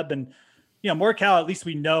of Webb. And, Morikawa, at least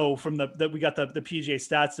we know from that we got the PGA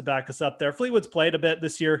stats to back us up there. Fleetwood's played a bit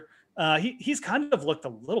this year. He's kind of looked a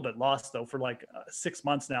little bit lost, though, for like 6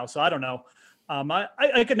 months now. So I don't know.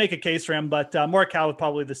 I could make a case for him, but Morikawa is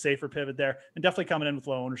probably the safer pivot there and definitely coming in with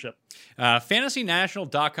low ownership.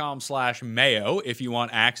 FantasyNational.com/Mayo if you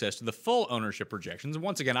want access to the full ownership projections. And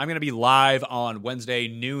once again, I'm going to be live on Wednesday,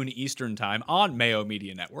 noon Eastern time on Mayo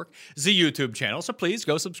Media Network, the YouTube channel. So please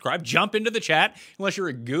go subscribe, jump into the chat. Unless you're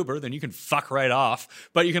a goober, then you can fuck right off.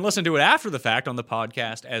 But you can listen to it after the fact on the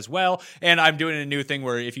podcast as well. And I'm doing a new thing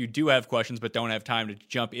where if you do have questions but don't have time to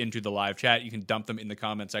jump into the live chat, you can dump them in the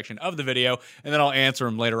comment section of the video. And then I'll answer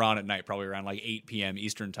them later on at night, probably around like 8 p.m.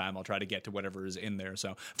 Eastern time. I'll try to get to whatever is in there. So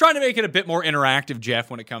I'm trying to make it a bit more interactive,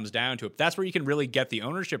 Jeff, when it comes down to it. But that's where you can really get the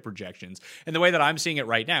ownership projections. And the way that I'm seeing it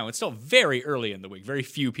right now, it's still very early in the week. Very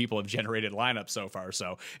few people have generated lineups so far.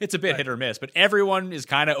 So it's a bit hit or miss. But everyone is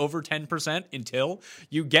kind of over 10% until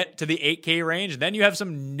you get to the 8K range. Then you have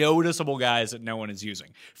some noticeable guys that no one is using.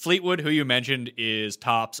 Fleetwood, who you mentioned, is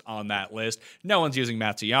tops on that list. No one's using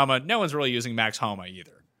Matsuyama. No one's really using Max Homa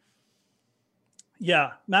either.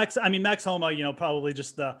 Yeah, Max Homa, probably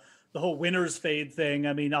just the whole winner's fade thing.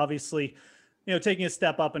 I mean, obviously, taking a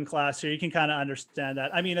step up in class here, you can kind of understand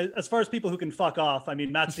that. I mean, as far as people who can fuck off, I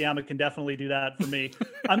mean, Matsuyama can definitely do that for me.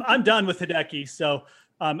 I'm done with Hideki, so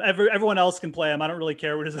everyone else can play him. I don't really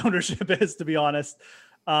care what his ownership is, to be honest.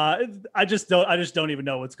 I just don't even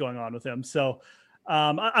know what's going on with him. So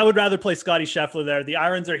I would rather play Scotty Scheffler there. The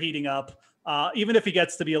irons are heating up. Even if he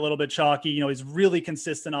gets to be a little bit chalky, he's really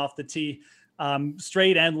consistent off the tee.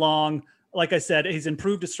 Straight and long. Like I said, he's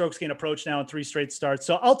improved his strokes gain approach now in 3 straight starts.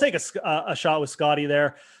 So I'll take a shot with Scotty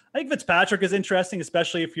there. I think Fitzpatrick is interesting,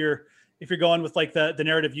 especially if you're going with like the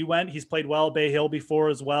narrative you went. He's played well Bay Hill before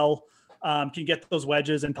as well. Can get those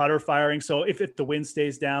wedges and putter firing. So if the wind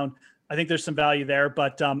stays down, I think there's some value there.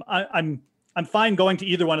 But I'm fine going to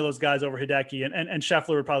either one of those guys over Hideki, and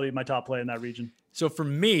Scheffler would probably be my top play in that region. So for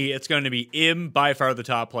me, it's going to be Im, by far the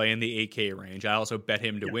top play in the 8K range. I also bet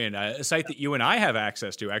him to win. A site that you and I have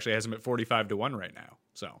access to actually has him at 45-1 right now.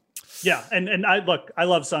 So yeah, and I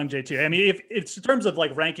love Sungjae too. I mean, if it's in terms of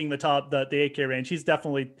like ranking the 8K range, he's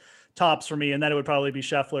definitely tops for me, and then it would probably be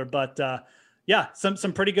Scheffler. But Yeah,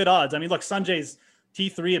 some pretty good odds. I mean, look, Sanjay's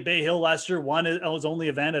T3 at Bay Hill last year won his only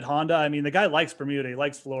event at Honda. I mean, the guy likes Bermuda. He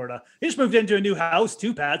likes Florida. He just moved into a new house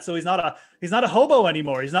too, Pat. So he's not a hobo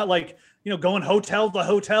anymore. He's not like, going hotel to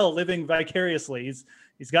hotel, living vicariously.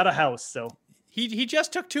 He's got a house. So he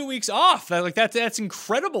just took 2 weeks off. Like that's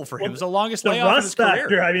incredible for him. It was the longest the layoff in his rust factor.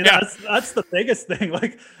 career. I mean, that's the biggest thing.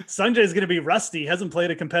 Like Sanjay's going to be rusty. He hasn't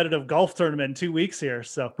played a competitive golf tournament in 2 weeks here.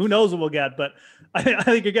 So who knows what we'll get, but I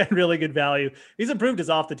think you're getting really good value. He's improved his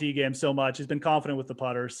off the tee game so much. He's been confident with the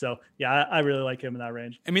putters. So yeah, I really like him in that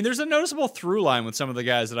range. I mean, there's a noticeable through line with some of the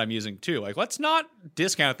guys that I'm using too. Like, let's not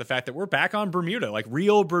discount the fact that we're back on Bermuda, like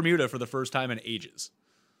real Bermuda for the first time in ages.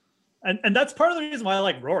 And that's part of the reason why I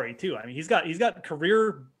like Rory too. I mean, he's got his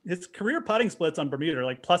career putting splits on Bermuda,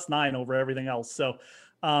 like +9 over everything else. So,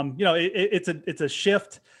 it's a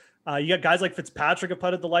shift. You got guys like Fitzpatrick have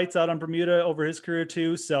putted the lights out on Bermuda over his career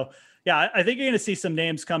too. So yeah, I think you're going to see some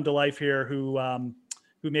names come to life here who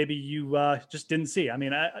maybe you just didn't see. I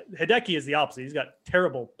mean, Hideki is the opposite. He's got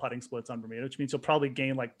terrible putting splits on Bermuda, which means he'll probably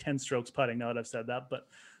gain like 10 strokes putting now that I've said that. But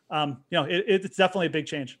it's definitely a big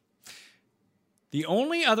change. The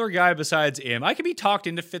only other guy besides him, I could be talked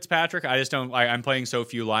into Fitzpatrick. I just don't. I'm playing so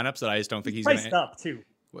few lineups that I just don't think he's priced up too.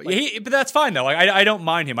 But that's fine though. Like I don't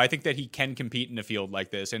mind him. I think that he can compete in a field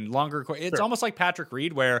like this and longer. It's almost like Patrick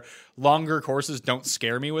Reed, where longer courses don't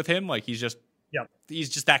scare me with him. Like he's just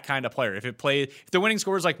that kind of player. If the winning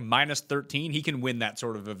score is like -13, he can win that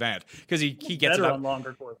sort of event because he gets better it up on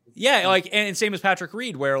longer courses. Yeah, like and same as Patrick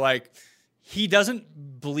Reed, where like he doesn't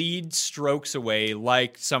bleed strokes away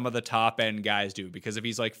like some of the top end guys do, because if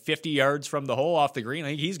he's like 50 yards from the hole off the green,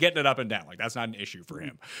 like he's getting it up and down. Like that's not an issue for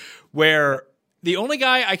him. Where the only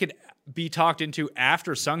guy I could be talked into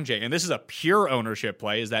after Sungjae, and this is a pure ownership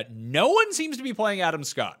play, is that no one seems to be playing Adam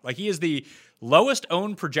Scott. Like he is the lowest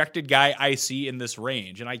owned projected guy I see in this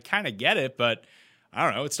range. And I kind of get it, but I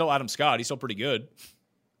don't know. It's still Adam Scott. He's still pretty good.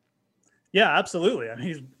 Yeah, absolutely. I mean,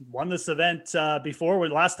 he's won this event before.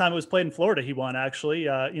 Last time it was played in Florida, he won actually.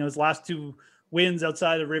 His last 2 wins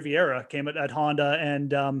outside of Riviera came at Honda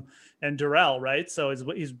and Durrell, right? So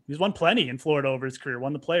he's won plenty in Florida over his career.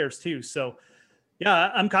 Won the Players too. So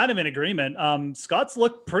yeah, I'm kind of in agreement. Scott's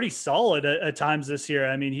looked pretty solid at times this year.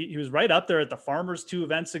 I mean, he was right up there at the Farmers 2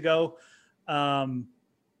 events ago,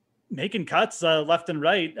 making cuts left and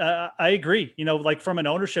right. I agree. Like from an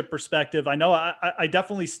ownership perspective, I know I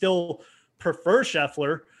definitely still prefer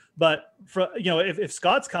Scheffler, but if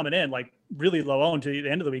Scott's coming in like really low owned to the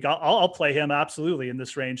end of the week, I'll play him absolutely in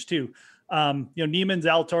this range too. Neiman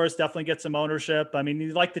Zalatoris definitely gets some ownership. I mean,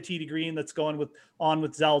 you like the tee to green that's going with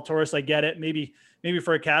Zalatoris. I get it. Maybe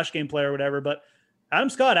for a cash game player or whatever, but Adam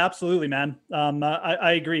Scott, absolutely, man.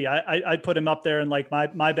 I agree. I'd put him up there in like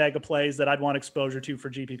my bag of plays that I'd want exposure to for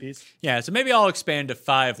GPPs. Yeah, so maybe I'll expand to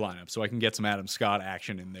 5 lineups so I can get some Adam Scott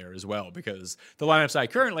action in there as well, because the lineups I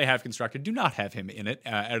currently have constructed do not have him in it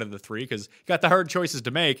out of the 3, because got the hard choices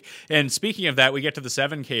to make. And speaking of that, we get to the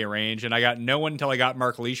 7K range, and I got no one until I got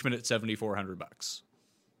Mark Leishman at $7,400.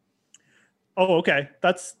 Oh, okay,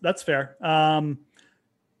 that's fair.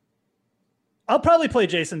 I'll probably play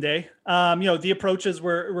Jason Day. The approaches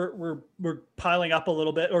were piling up a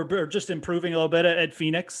little bit, or just improving a little bit at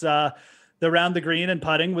Phoenix. The round the green and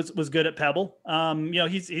putting was good at Pebble.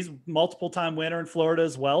 He's multiple time winner in Florida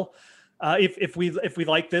as well. If we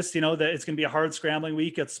like this, that it's going to be a hard scrambling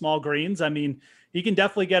week at small greens. I mean, he can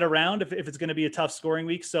definitely get around if it's going to be a tough scoring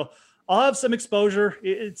week. So I'll have some exposure.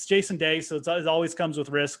 It's Jason Day, so it always comes with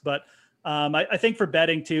risk. But I think for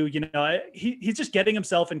betting too, he's just getting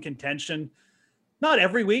himself in contention. Not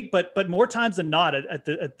every week, but more times than not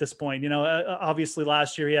at this point. Obviously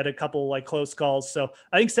last year he had a couple like close calls. So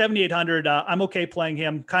I think 7,800. I'm okay playing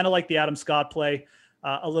him, kind of like the Adam Scott play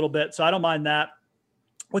a little bit. So I don't mind that.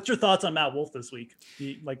 What's your thoughts on Matt Wolff this week?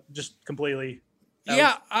 Just completely.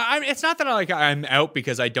 Yeah, it's not that I'm out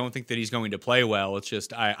because I don't think that he's going to play well. It's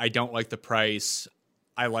just I don't like the price.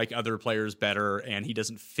 I like other players better, and he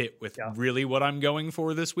doesn't fit with really what I'm going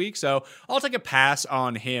for this week. So I'll take a pass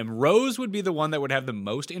on him. Rose would be the one that would have the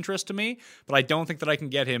most interest to me, but I don't think that I can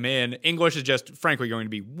get him in. English is just, frankly, going to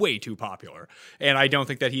be way too popular, and I don't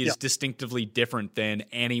think that he is distinctively different than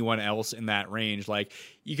anyone else in that range. Like,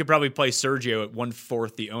 you could probably play Sergio at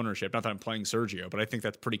 1/4 the ownership. Not that I'm playing Sergio, but I think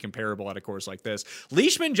that's pretty comparable at a course like this.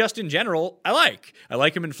 Leishman, just in general, I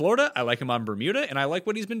like him in Florida. I like him on Bermuda, and I like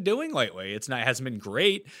what he's been doing lately. It hasn't been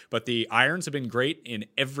great, but the irons have been great in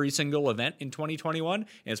every single event in 2021, and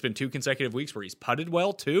it's been 2 consecutive weeks where he's putted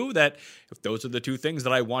well too. That if those are the 2 things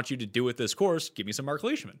that I want you to do at this course, give me some Mark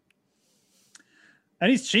Leishman. And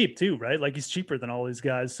he's cheap too, right? Like he's cheaper than all these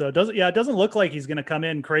guys. So it doesn't look like he's going to come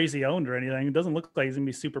in crazy owned or anything. It doesn't look like he's going to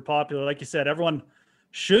be super popular. Like you said, everyone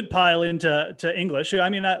should pile into English. I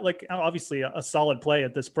mean, like obviously a solid play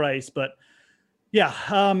at this price, but yeah,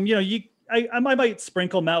 I might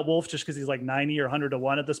sprinkle Matt Wolff just because he's like 90 or 100 to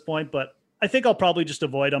 1 at this point, but I think I'll probably just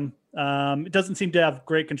avoid him. It doesn't seem to have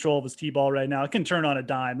great control of his T-ball right now. It can turn on a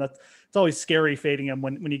dime. It's always scary fading him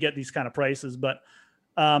when you get these kind of prices, but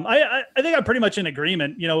I think I'm pretty much in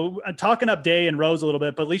agreement. I'm talking up Day and Rose a little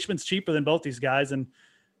bit, but Leishman's cheaper than both these guys. And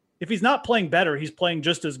if he's not playing better, he's playing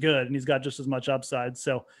just as good and he's got just as much upside.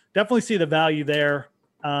 So definitely see the value there.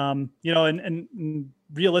 And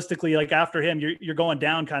realistically, like after him, you're going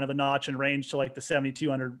down kind of a notch in range to like the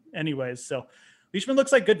 7,200 anyways. So Leishman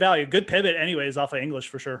looks like good value, good pivot anyways off of English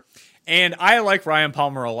for sure. And I like Ryan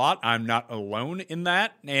Palmer a lot. I'm not alone in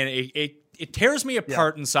that. And it tears me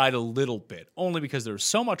apart inside a little bit, only because there's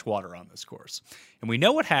so much water on this course. And we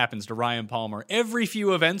know what happens to Ryan Palmer every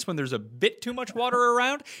few events when there's a bit too much water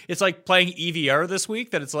around. It's like playing EVR this week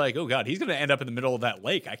that it's like, oh God, he's going to end up in the middle of that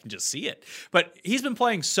lake. I can just see it. But he's been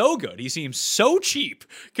playing so good. He seems so cheap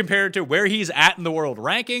compared to where he's at in the world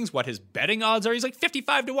rankings, what his betting odds are. He's like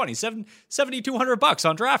 55 to 1. He's $7,200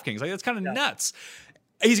 on DraftKings. Like that's kind of nuts.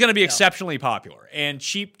 He's going to be exceptionally popular, and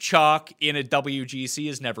cheap chalk in a WGC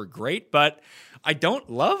is never great, but I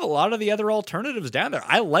don't love a lot of the other alternatives down there.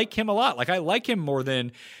 I like him a lot. Like I like him more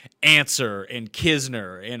than Ancer and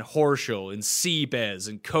Kisner and Horschel and Seabez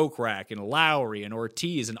and Kokrak and Lowry and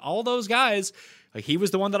Ortiz and all those guys. Like he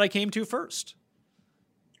was the one that I came to first.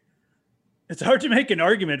 It's hard to make an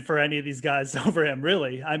argument for any of these guys over him,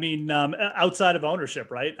 really. I mean, outside of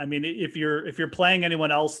ownership, right? I mean, if you're playing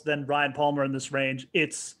anyone else than Ryan Palmer in this range,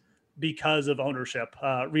 it's because of ownership.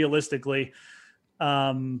 Realistically,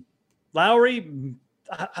 Lowry,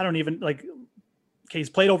 I don't even like. Okay, he's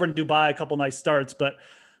played over in Dubai, a couple nice starts, but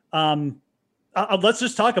let's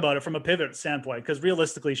just talk about it from a pivot standpoint, because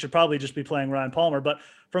realistically, you should probably just be playing Ryan Palmer. But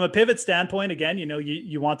from a pivot standpoint, again,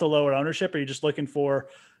 you want the lower ownership, or you're just looking for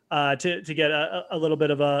to get a little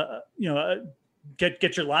bit of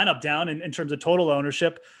get your lineup down in terms of total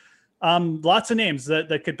ownership. Lots of names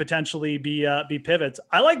that could potentially be pivots.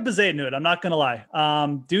 I like Bezuidenhout. I'm not going to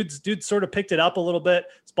lie. Dude's sort of picked it up a little bit.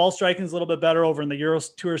 His ball striking is a little bit better over in the Euro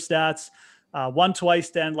Tour stats. Won twice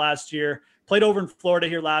to end last year. Played over in Florida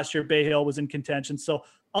here last year. Bay Hill was in contention. So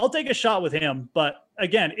I'll take a shot with him. But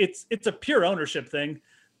again, it's a pure ownership thing.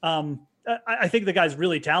 I think the guy's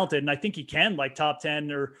really talented, and I think he can like top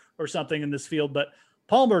 10 or something in this field. But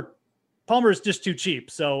Palmer is just too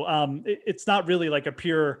cheap, so it's not really like a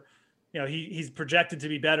pure, he's projected to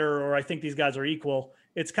be better, or I think these guys are equal.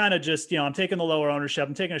 It's kind of just, I'm taking the lower ownership.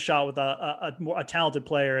 I'm taking a shot with a talented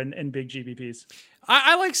player in big GBPs.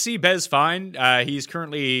 I like Seabez fine. He's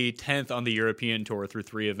currently 10th on the European Tour through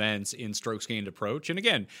 3 events in strokes gained approach. And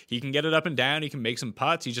again, he can get it up and down. He can make some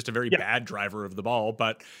putts. He's just a very bad driver of the ball.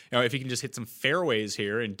 But if he can just hit some fairways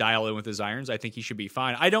here and dial in with his irons, I think he should be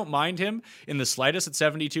fine. I don't mind him in the slightest at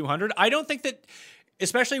 7,200. I don't think that,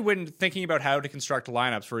 especially when thinking about how to construct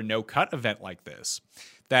lineups for a no-cut event like this,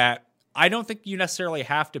 that I don't think you necessarily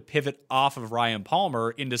have to pivot off of Ryan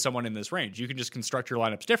Palmer into someone in this range. You can just construct your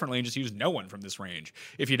lineups differently and just use no one from this range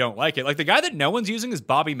if you don't like it. Like the guy that no one's using is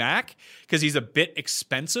Bobby Mack because he's a bit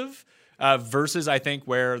expensive versus I think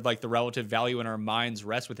where like the relative value in our minds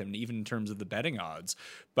rests with him, even in terms of the betting odds.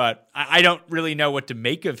 But I don't really know what to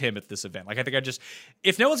make of him at this event. Like I think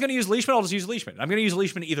if no one's going to use Leishman, I'll just use Leishman. I'm going to use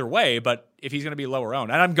Leishman either way, but if he's going to be lower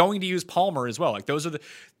owned, and I'm going to use Palmer as well. Like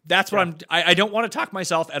that's what I don't want to talk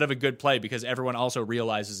myself out of a good play because everyone also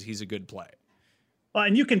realizes he's a good play.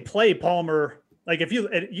 And you can play Palmer. Like if you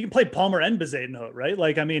can play Palmer and Bezuidenhout, right?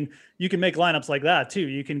 Like, I mean, you can make lineups like that too.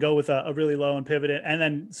 You can go with a really low and pivot it and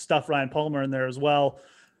then stuff Ryan Palmer in there as well.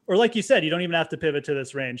 Or like you said, you don't even have to pivot to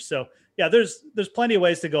this range. So yeah, there's plenty of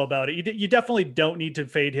ways to go about it. You definitely don't need to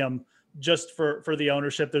fade him just for the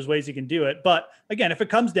ownership. There's ways you can do it. But again, if it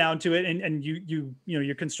comes down to it and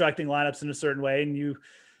you're constructing lineups in a certain way and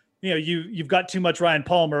you've got too much Ryan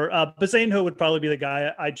Palmer. Bezuidenhout would probably be the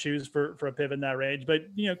guy I'd choose for a pivot in that range. But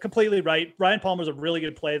completely right. Ryan Palmer's a really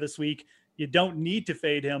good play this week. You don't need to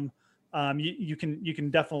fade him. You can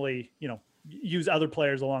definitely use other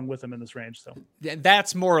players along with him in this range. So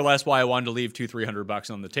that's more or less why I wanted to leave $200-300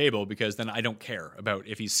 on the table, because then I don't care about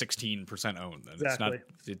if he's 16% owned. Exactly.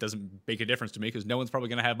 It doesn't make a difference to me because no one's probably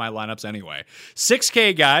going to have my lineups anyway.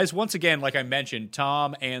 6K guys, once again, like I mentioned,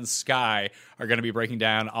 Tom and Sky are going to be breaking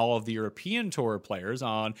down all of the European Tour players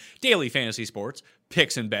on Daily Fantasy Sports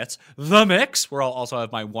Picks and Bets, The Mix, where I'll also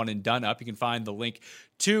have my one and done up. You can find the link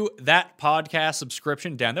to that podcast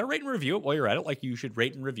subscription down there. Rate and review it while you're at it, like you should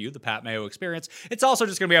rate and review the Pat Mayo Experience. It's also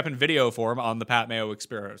just going to be up in video form on the Pat Mayo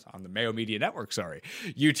Experience, on the Mayo Media Network,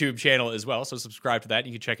 YouTube channel as well. So subscribe to that.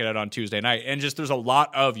 You can check it out on Tuesday night. And just there's a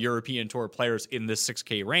lot of European Tour players in this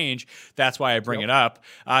 6K range. That's why I bring it up.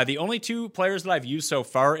 The only two players that I've used so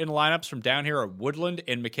far in lineups from down here are Woodland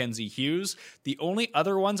and Mackenzie Hughes. The only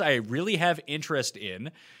other ones I really have interest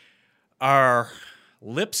in are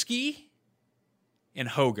Lipsky and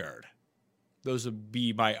Hogard. Those would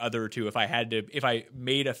be my other two. If I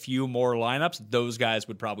made a few more lineups, those guys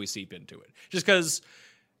would probably seep into it. Just because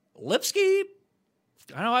Lipsky,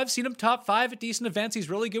 I don't know, I've seen him top 5 at decent events. He's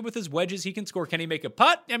really good with his wedges. He can score. Can he make a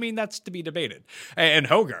putt? I mean, that's to be debated. And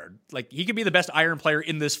Hogard, like, he could be the best iron player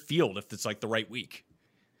in this field if it's like the right week.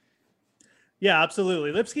 Yeah,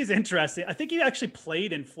 absolutely. Lipsky's interesting. I think he actually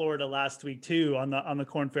played in Florida last week too on the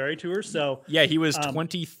Corn Ferry Tour. So yeah, he was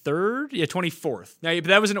 23rd. Yeah, 24th. Now, but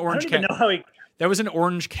that was in Orange County. That was in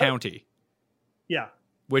Orange County. Yeah.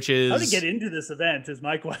 Which is how to get into this event is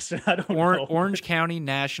my question. I don't know. Orange County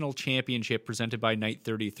National Championship presented by Night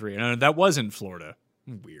 33. And that was in Florida.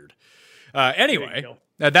 Weird. Anyway,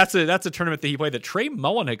 that's a tournament that he played that Trey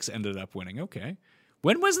Mullenix ended up winning. Okay.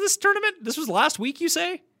 When was this tournament? This was last week, you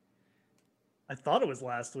say? I thought it was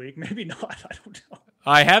last week. Maybe not. I don't know.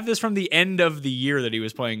 I have this from the end of the year that he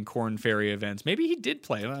was playing Corn Ferry events. Maybe he did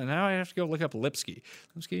play. Now I have to go look up Lipsky.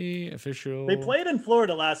 Lipsky official. They played in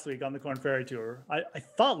Florida last week on the Corn Ferry Tour. I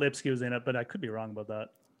thought Lipsky was in it, but I could be wrong about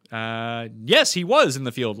that. Yes, he was in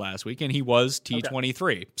the field last week, and he was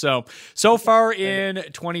T23. Okay. So far in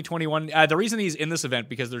 2021, the reason he's in this event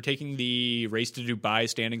because they're taking the Race to Dubai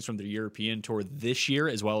standings from the European Tour this year,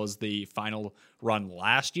 as well as the final run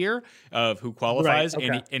last year of who qualifies, right,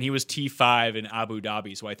 okay. and he was T5 in Abu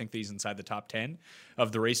Dhabi, so I think that he's inside the top 10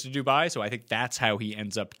 of the Race to Dubai, so I think that's how he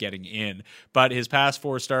ends up getting in. But his past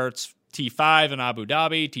 4 starts, T5 in Abu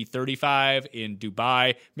Dhabi, T35 in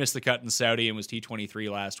Dubai, missed the cut in Saudi and was T23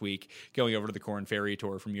 last week, going over to the Corn Ferry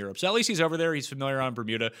Tour from Europe. So at least he's over there. He's familiar on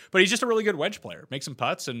Bermuda, but he's just a really good wedge player. Makes some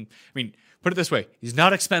putts, and I mean, put it this way, he's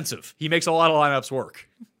not expensive. He makes a lot of lineups work.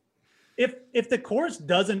 If the course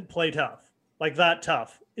doesn't play tough, like that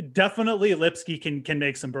tough, definitely Lipsky can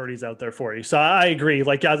make some birdies out there for you. So I agree.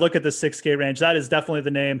 Like, I look at the 6K range. That is definitely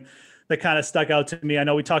the name that kind of stuck out to me. I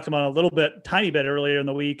know we talked about it a tiny bit earlier in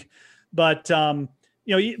the week. But,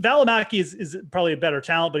 Valimaki is probably a better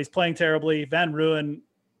talent, but he's playing terribly. Van Ruin,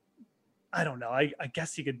 I don't know. I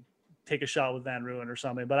guess you could take a shot with Van Ruin or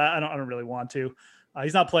something, but I don't really want to.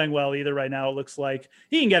 He's not playing well either right now. It looks like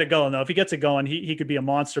he can get it going though. If he gets it going, he could be a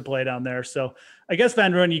monster play down there. So I guess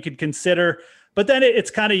Van Ruin you could consider, but then it's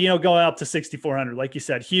kind of, going up to 6,400. Like you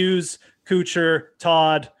said, Hughes, Kuchar,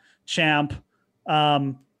 Todd, Champ.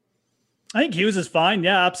 I think Hughes is fine.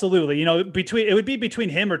 Yeah, absolutely. It would be between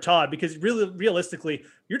him or Todd, because really realistically,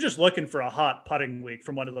 you're just looking for a hot putting week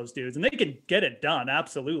from one of those dudes, and they can get it done.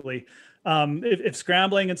 Absolutely. If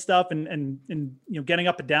scrambling and stuff and getting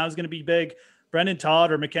up and down is going to be big, Brendan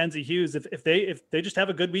Todd or Mackenzie Hughes, if they just have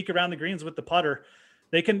a good week around the greens with the putter,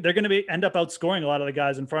 they're going to end up outscoring a lot of the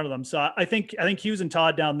guys in front of them. So I think Hughes and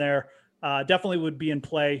Todd down there definitely would be in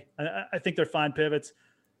play. I think they're fine pivots.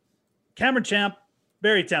 Cameron Champ,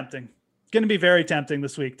 very tempting. Going to be very tempting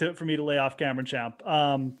this week for me to lay off Cameron Champ.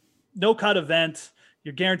 No cut event.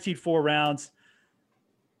 You're guaranteed 4 rounds.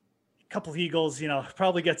 A couple of eagles,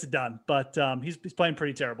 probably gets it done. But he's playing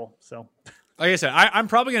pretty terrible. So, like I said, I'm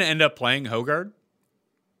probably going to end up playing Hogard.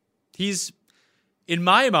 He's, in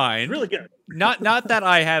my mind, really good. not that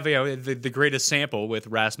I have the greatest sample with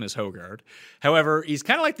Rasmus Hogard. However, he's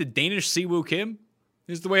kind of like the Danish Siwoo Kim,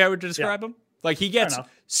 is the way I would describe him. Like, he gets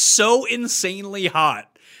so insanely hot.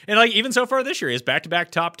 And like, even so far this year, he has back-to-back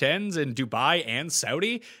top 10s in Dubai and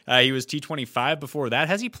Saudi. He was T25 before that.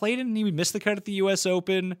 Has he played in? He missed the cut at the U.S.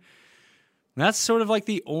 Open. That's sort of like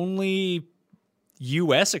the only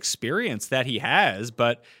U.S. experience that he has.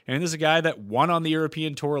 But I mean, this is a guy that won on the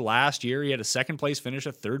European Tour last year. He had a 2nd place finish,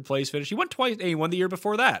 a 3rd place finish. He won twice. He won the year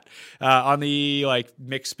before that on the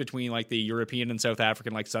mix between the European and South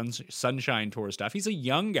African Sunshine Tour stuff. He's a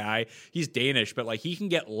young guy. He's Danish, but he can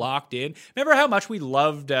get locked in. Remember how much we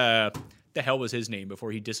loved the hell was his name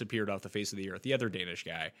before he disappeared off the face of the earth? The other Danish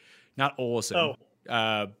guy, not Olesen.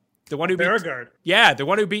 The one who Bjerregaard. The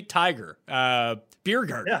one who beat Tiger.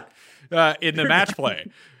 Bjerregaard. Yeah. In the match play.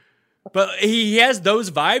 But he has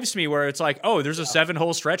those vibes to me where it's like, oh, there's a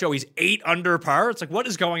 7-hole stretch. Oh, he's 8 under par. It's like, what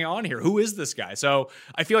is going on here? Who is this guy? So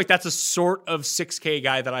I feel like that's a sort of 6K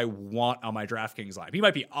guy that I want on my DraftKings lineup. He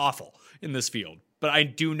might be awful in this field, but I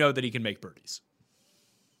do know that he can make birdies.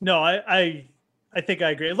 No, I I think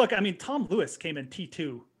I agree. Look, I mean, Tom Lewis came in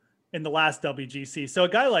T2 in the last WGC. So a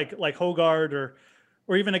guy like Hogard or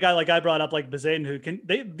even a guy like I brought up, like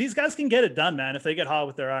Bezaden, these guys can get it done, man, if they get hot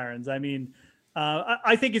with their irons. I mean,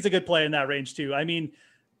 I think he's a good play in that range too. I mean,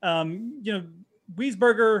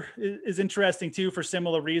 Wiesberger is interesting too for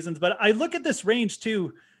similar reasons, but I look at this range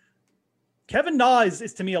too. Kevin Na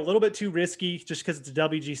is to me a little bit too risky just because it's a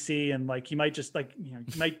WGC and like he might just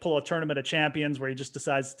he might pull a tournament of champions where he just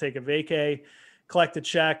decides to take a vacay, collect a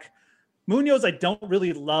check. Munoz, I don't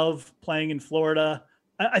really love playing in Florida.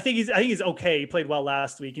 I think he's okay. He played well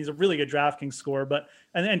last week. He's a really good DraftKings scorer,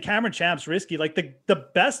 and Cameron Champ's risky. Like the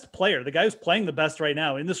best player, the guy who's playing the best right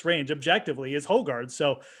now in this range objectively is Hogard.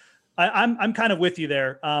 So I'm kind of with you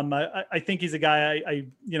there. I think he's a guy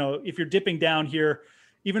if you're dipping down here,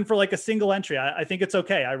 even for like a single entry, I think it's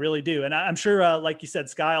okay. I really do. And I'm sure, like you said,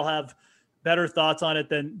 Sky will have better thoughts on it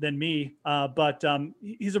than me. But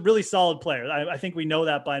he's a really solid player. I think we know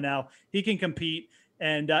that by now. He can compete.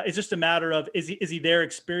 And it's just a matter of, is he there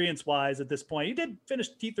experience-wise at this point? He did finish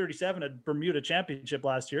T37 at Bermuda Championship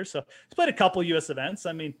last year. So he's played a couple U.S. events.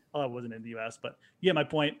 I mean, it wasn't in the U.S., but you get my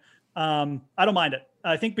point. I don't mind it.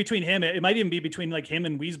 I think between him, it might even be between like him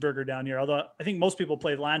and Wiesberger down here. Although I think most people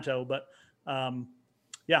play Lanto, but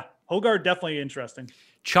yeah, Hogard definitely interesting.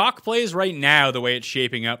 Chalk plays right now, the way it's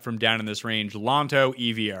shaping up from down in this range, Lanto,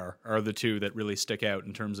 EVR are the two that really stick out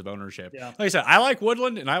in terms of ownership. Yeah. Like I said, I like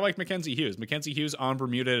Woodland and I like Mackenzie Hughes. Mackenzie Hughes on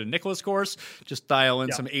Bermuda at a Nicklaus course. Just dial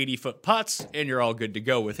in some 80-foot putts and you're all good to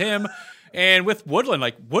go with him. And with Woodland,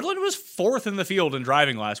 Woodland was fourth in the field in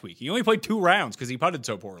driving last week. He only played 2 rounds because he putted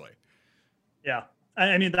so poorly. Yeah.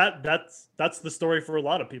 I mean, that's the story for a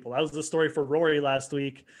lot of people. That was the story for Rory last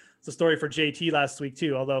week. It's a story for JT last week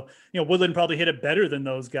too, although, Woodland probably hit it better than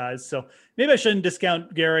those guys. So maybe I shouldn't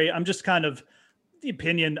discount Gary. I'm just kind of the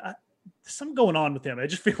opinion. There's something going on with him. I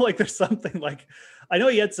just feel like there's something like, I know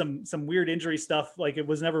he had some weird injury stuff. Like it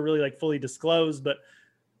was never really like fully disclosed, but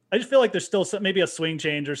I just feel like there's still maybe a swing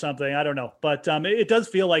change or something. I don't know. But it does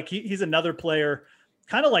feel like he's another player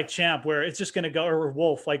kind of like Champ where it's just going to go, or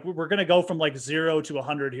Wolf, like we're going to go from like 0 to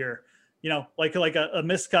 100 here, like a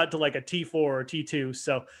miscut to like a T4 or T2.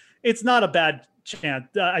 So it's not a bad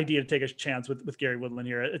idea to take a chance with Gary Woodland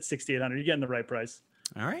here at 6,800. You're getting the right price.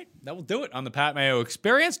 All right, that will do it on the Pat Mayo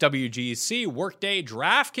Experience, WGC, Workday,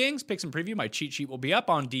 DraftKings. Picks and preview. My cheat sheet will be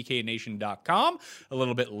up on DKNation.com a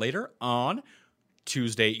little bit later on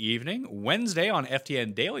Tuesday evening. Wednesday on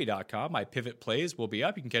FTNDaily.com. My pivot plays will be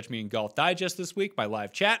up. You can catch me in Golf Digest this week. My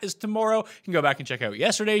live chat is tomorrow. You can go back and check out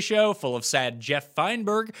yesterday's show, full of sad Jeff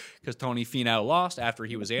Feinberg, because Tony Finau lost after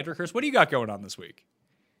he was Anderhurst. What do you got going on this week?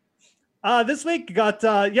 This week got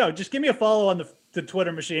just give me a follow on the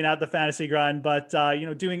Twitter machine at the Fantasy Grind. But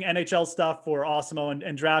doing NHL stuff for Awesemo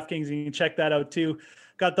and DraftKings, you can check that out too.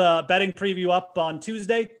 Got the betting preview up on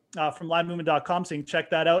Tuesday from livemovement.com, so you can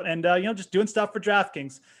check that out. And just doing stuff for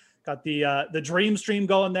DraftKings. Got the Dream Stream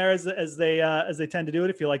going there as they tend to do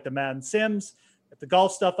it. If you like the Madden Sims, got the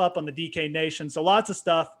golf stuff up on the DK Nation. So lots of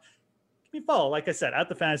stuff. Give me a follow, like I said, at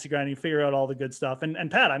the Fantasy Grind. You figure out all the good stuff.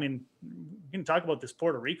 And Pat, I mean, you can talk about this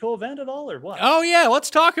Puerto Rico event at all, or what? Oh yeah, let's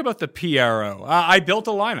talk about the PRO. I built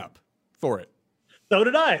a lineup for it. So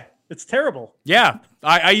did I. It's terrible. Yeah,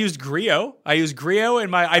 I used Griot.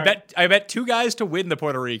 And I bet 2 guys to win the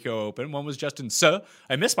Puerto Rico Open. One was Justin Suh.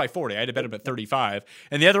 I missed by 40. I had to bet him at 35.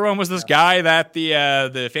 And the other one was this guy that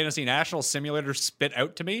the Fantasy National Simulator spit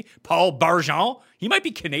out to me, Paul Barjon. He might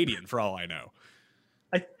be Canadian for all I know.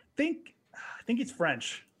 I think he's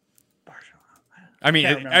French.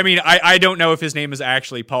 I don't know if his name is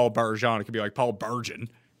actually Paul Barjon. It could be like Paul Barjan.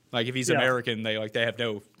 Like if he's American, they have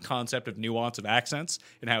no concept of nuance of accents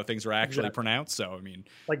and how things are actually pronounced. So I mean,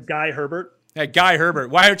 like Guy Herbert. Yeah, Guy Herbert.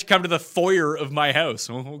 Why don't you come to the foyer of my house?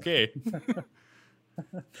 Oh, okay.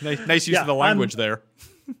 nice use of the language there.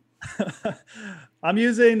 I'm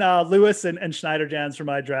using Lewis and Schneider Jans for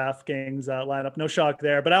my DraftKings lineup. No shock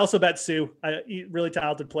there. But I also bet Sue, really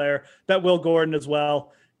talented player. Bet Will Gordon as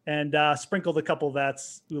well. And sprinkled a couple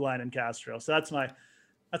vets, Uline and Castro. So that's my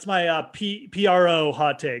PRO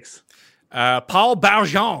hot takes. Paul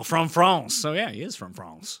Barjon from France. So yeah, he is from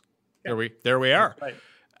France. Yeah. There we are.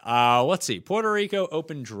 Right. Let's see. Puerto Rico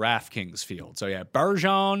Open DraftKings field. So yeah,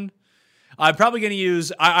 Barjon. I'm probably going to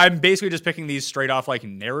use, I'm basically just picking these straight off like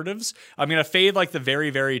narratives. I'm going to fade like the very,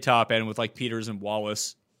 very top end with like Peters and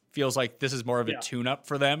Wallace. Feels like this is more of a tune-up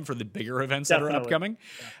for them for the bigger events that are upcoming.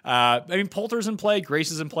 Yeah. I mean, Poulter's in play, Grace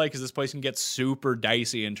is in play because this place can get super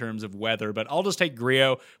dicey in terms of weather, but I'll just take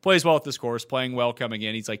Griot. Plays well at this course, playing well coming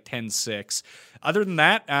in. He's like 10-6. Other than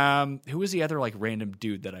that, who was the other like random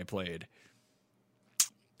dude that I played?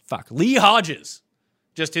 Lee Hodges.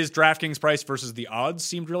 Just his DraftKings price versus the odds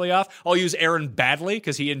seemed really off. I'll use Aaron Badley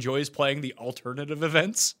because he enjoys playing the alternative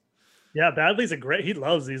events. Yeah, Badley's he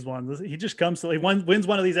loves these ones. He just comes to, wins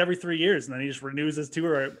one of these every 3 years, and then he just renews his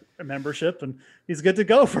tour membership, and he's good to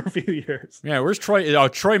go for a few years. Yeah, where's Troy? Oh,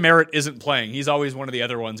 Troy Merritt isn't playing. He's always one of the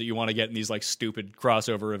other ones that you want to get in these like stupid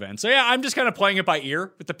crossover events. So yeah, I'm just kind of playing it by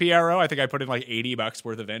ear with the PRO. I think I put in like $80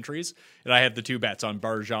 worth of entries, and I had the 2 bets on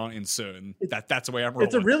Barjan and Sun. That's the way I'm rolling.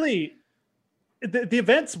 It's a really the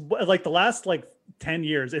events like the last like 10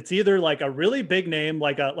 years. It's either like a really big name,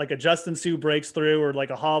 like a Justin Sue breaks through, or like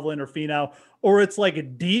a Hovland or Finau, or it's like a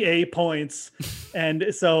DA points. And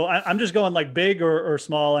so I'm just going like big or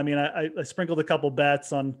small. I mean, I sprinkled a couple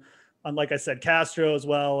bets on like I said, Castro as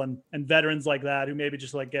well, and veterans like that who maybe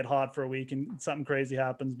just like get hot for a week and something crazy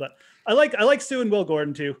happens. But I like Sue and Will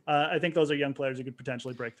Gordon too. I think those are young players who could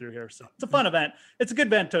potentially break through here. So it's a fun event. It's a good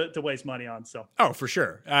event to waste money on. So for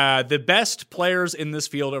sure. The best players in this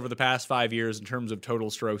field over the past 5 years in terms of total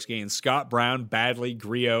strokes gained: Scott Brown, Badley,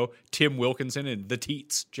 Griot, Tim Wilkinson, and the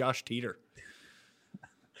Teats, Josh Teeter.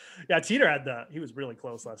 Yeah, Teeter he was really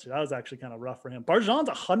close last year. That was actually kind of rough for him. Barjan's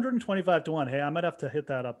 125-1. Hey, I might have to hit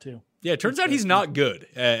that up too. Yeah, it turns out he's not good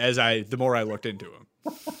the more I looked into him.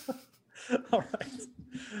 All right.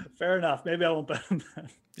 Fair enough. Maybe I won't bet him then.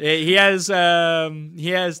 He has I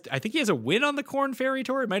think he has a win on the Corn Ferry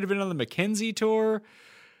Tour. It might have been on the Mackenzie Tour.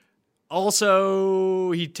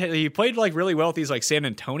 Also, he played like really well at these like San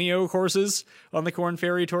Antonio courses on the Corn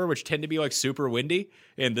Ferry Tour, which tend to be like super windy.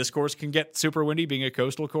 And this course can get super windy, being a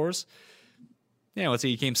coastal course. Yeah, let's see.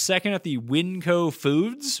 He came second at the Winco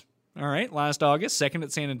Foods. All right, last August. Second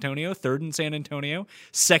at San Antonio. Third in San Antonio.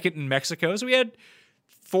 Second in Mexico. So we had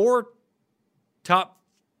 4 top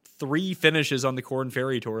 3 finishes on the Corn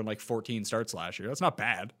Ferry Tour in like 14 starts last year. That's not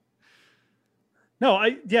bad. No,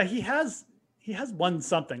 he has won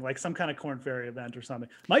something, like some kind of Corn Ferry event or something.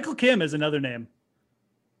 Michael Kim is another name.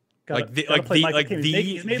 Michael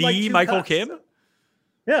Kim?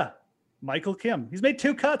 Yeah, Michael Kim. He's made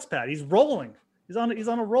 2 cuts, Pat. He's rolling. He's on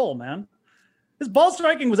a roll, man. His ball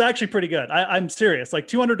striking was actually pretty good. I'm serious. Like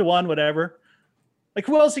 200-1, whatever. Like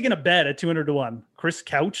who else are you gonna bet at 200-1? Chris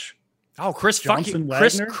Couch? Oh, Chris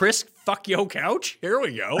fuck yo Couch. Here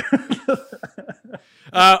we go.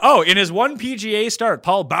 In his one PGA start,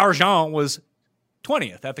 Paul Barjan was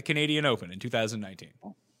 20th at the Canadian Open in 2019.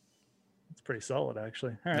 That's pretty solid,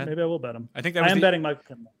 actually. All right, maybe I will bet him. I am betting Michael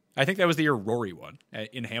Kim. I think that was the year Rory won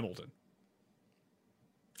in Hamilton.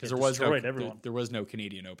 Because there was no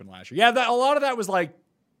Canadian Open last year. Yeah, a lot of that was like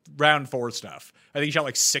round 4 stuff. I think he shot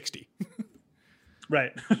like 60.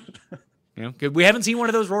 Right. We haven't seen one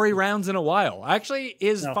of those Rory rounds in a while. Actually,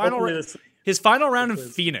 his final round in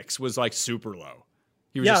Phoenix was like super low.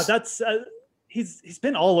 That's he's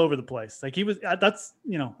been all over the place. Like he was. I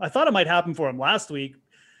thought it might happen for him last week.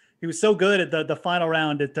 He was so good at the final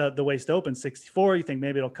round at the Waste Open 64. You think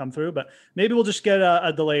maybe it'll come through, but maybe we'll just get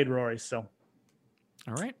a delayed Rory. So,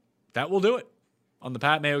 all right, that will do it on the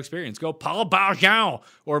Pat Mayo Experience. Go Paul Barjan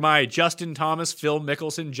or my Justin Thomas, Phil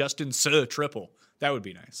Mickelson, Justin Suh triple. That would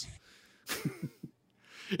be nice.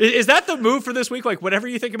 Is that the move for this week? Like, whatever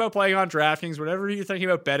you think about playing on DraftKings, whatever you're thinking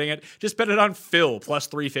about betting it, just bet it on Phil plus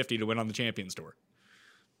 350 to win on the Champions Tour.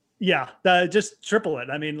 Yeah, just triple it.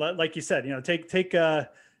 I mean, like you said,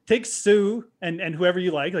 take Sue and whoever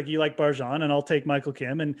you like you like Barjan, and I'll take Michael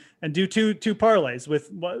Kim and do two parlays with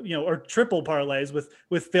or triple parlays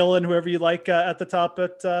with Phil and whoever you like at the top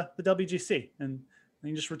at the WGC, and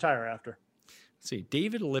you just retire after. Let's see,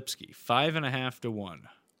 David Lipsky 5.5-1.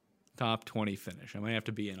 Top 20 finish. I might have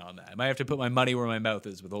to be in on that. I might have to put my money where my mouth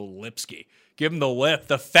is with old Lipsky. Give him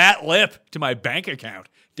the fat lip to my bank account.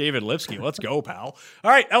 David Lipsky, let's go, pal. All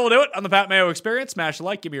right, that will do it on the Pat Mayo Experience. Smash the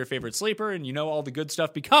like, give me your favorite sleeper, and all the good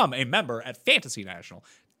stuff. Become a member at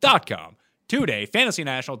fantasynational.com today.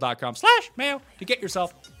 fantasynational.com/Mayo to get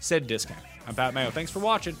yourself said discount. I'm Pat Mayo. Thanks for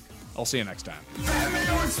watching. I'll see you next time. Pat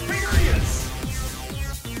Mayo Experience!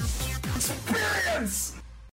 Experience!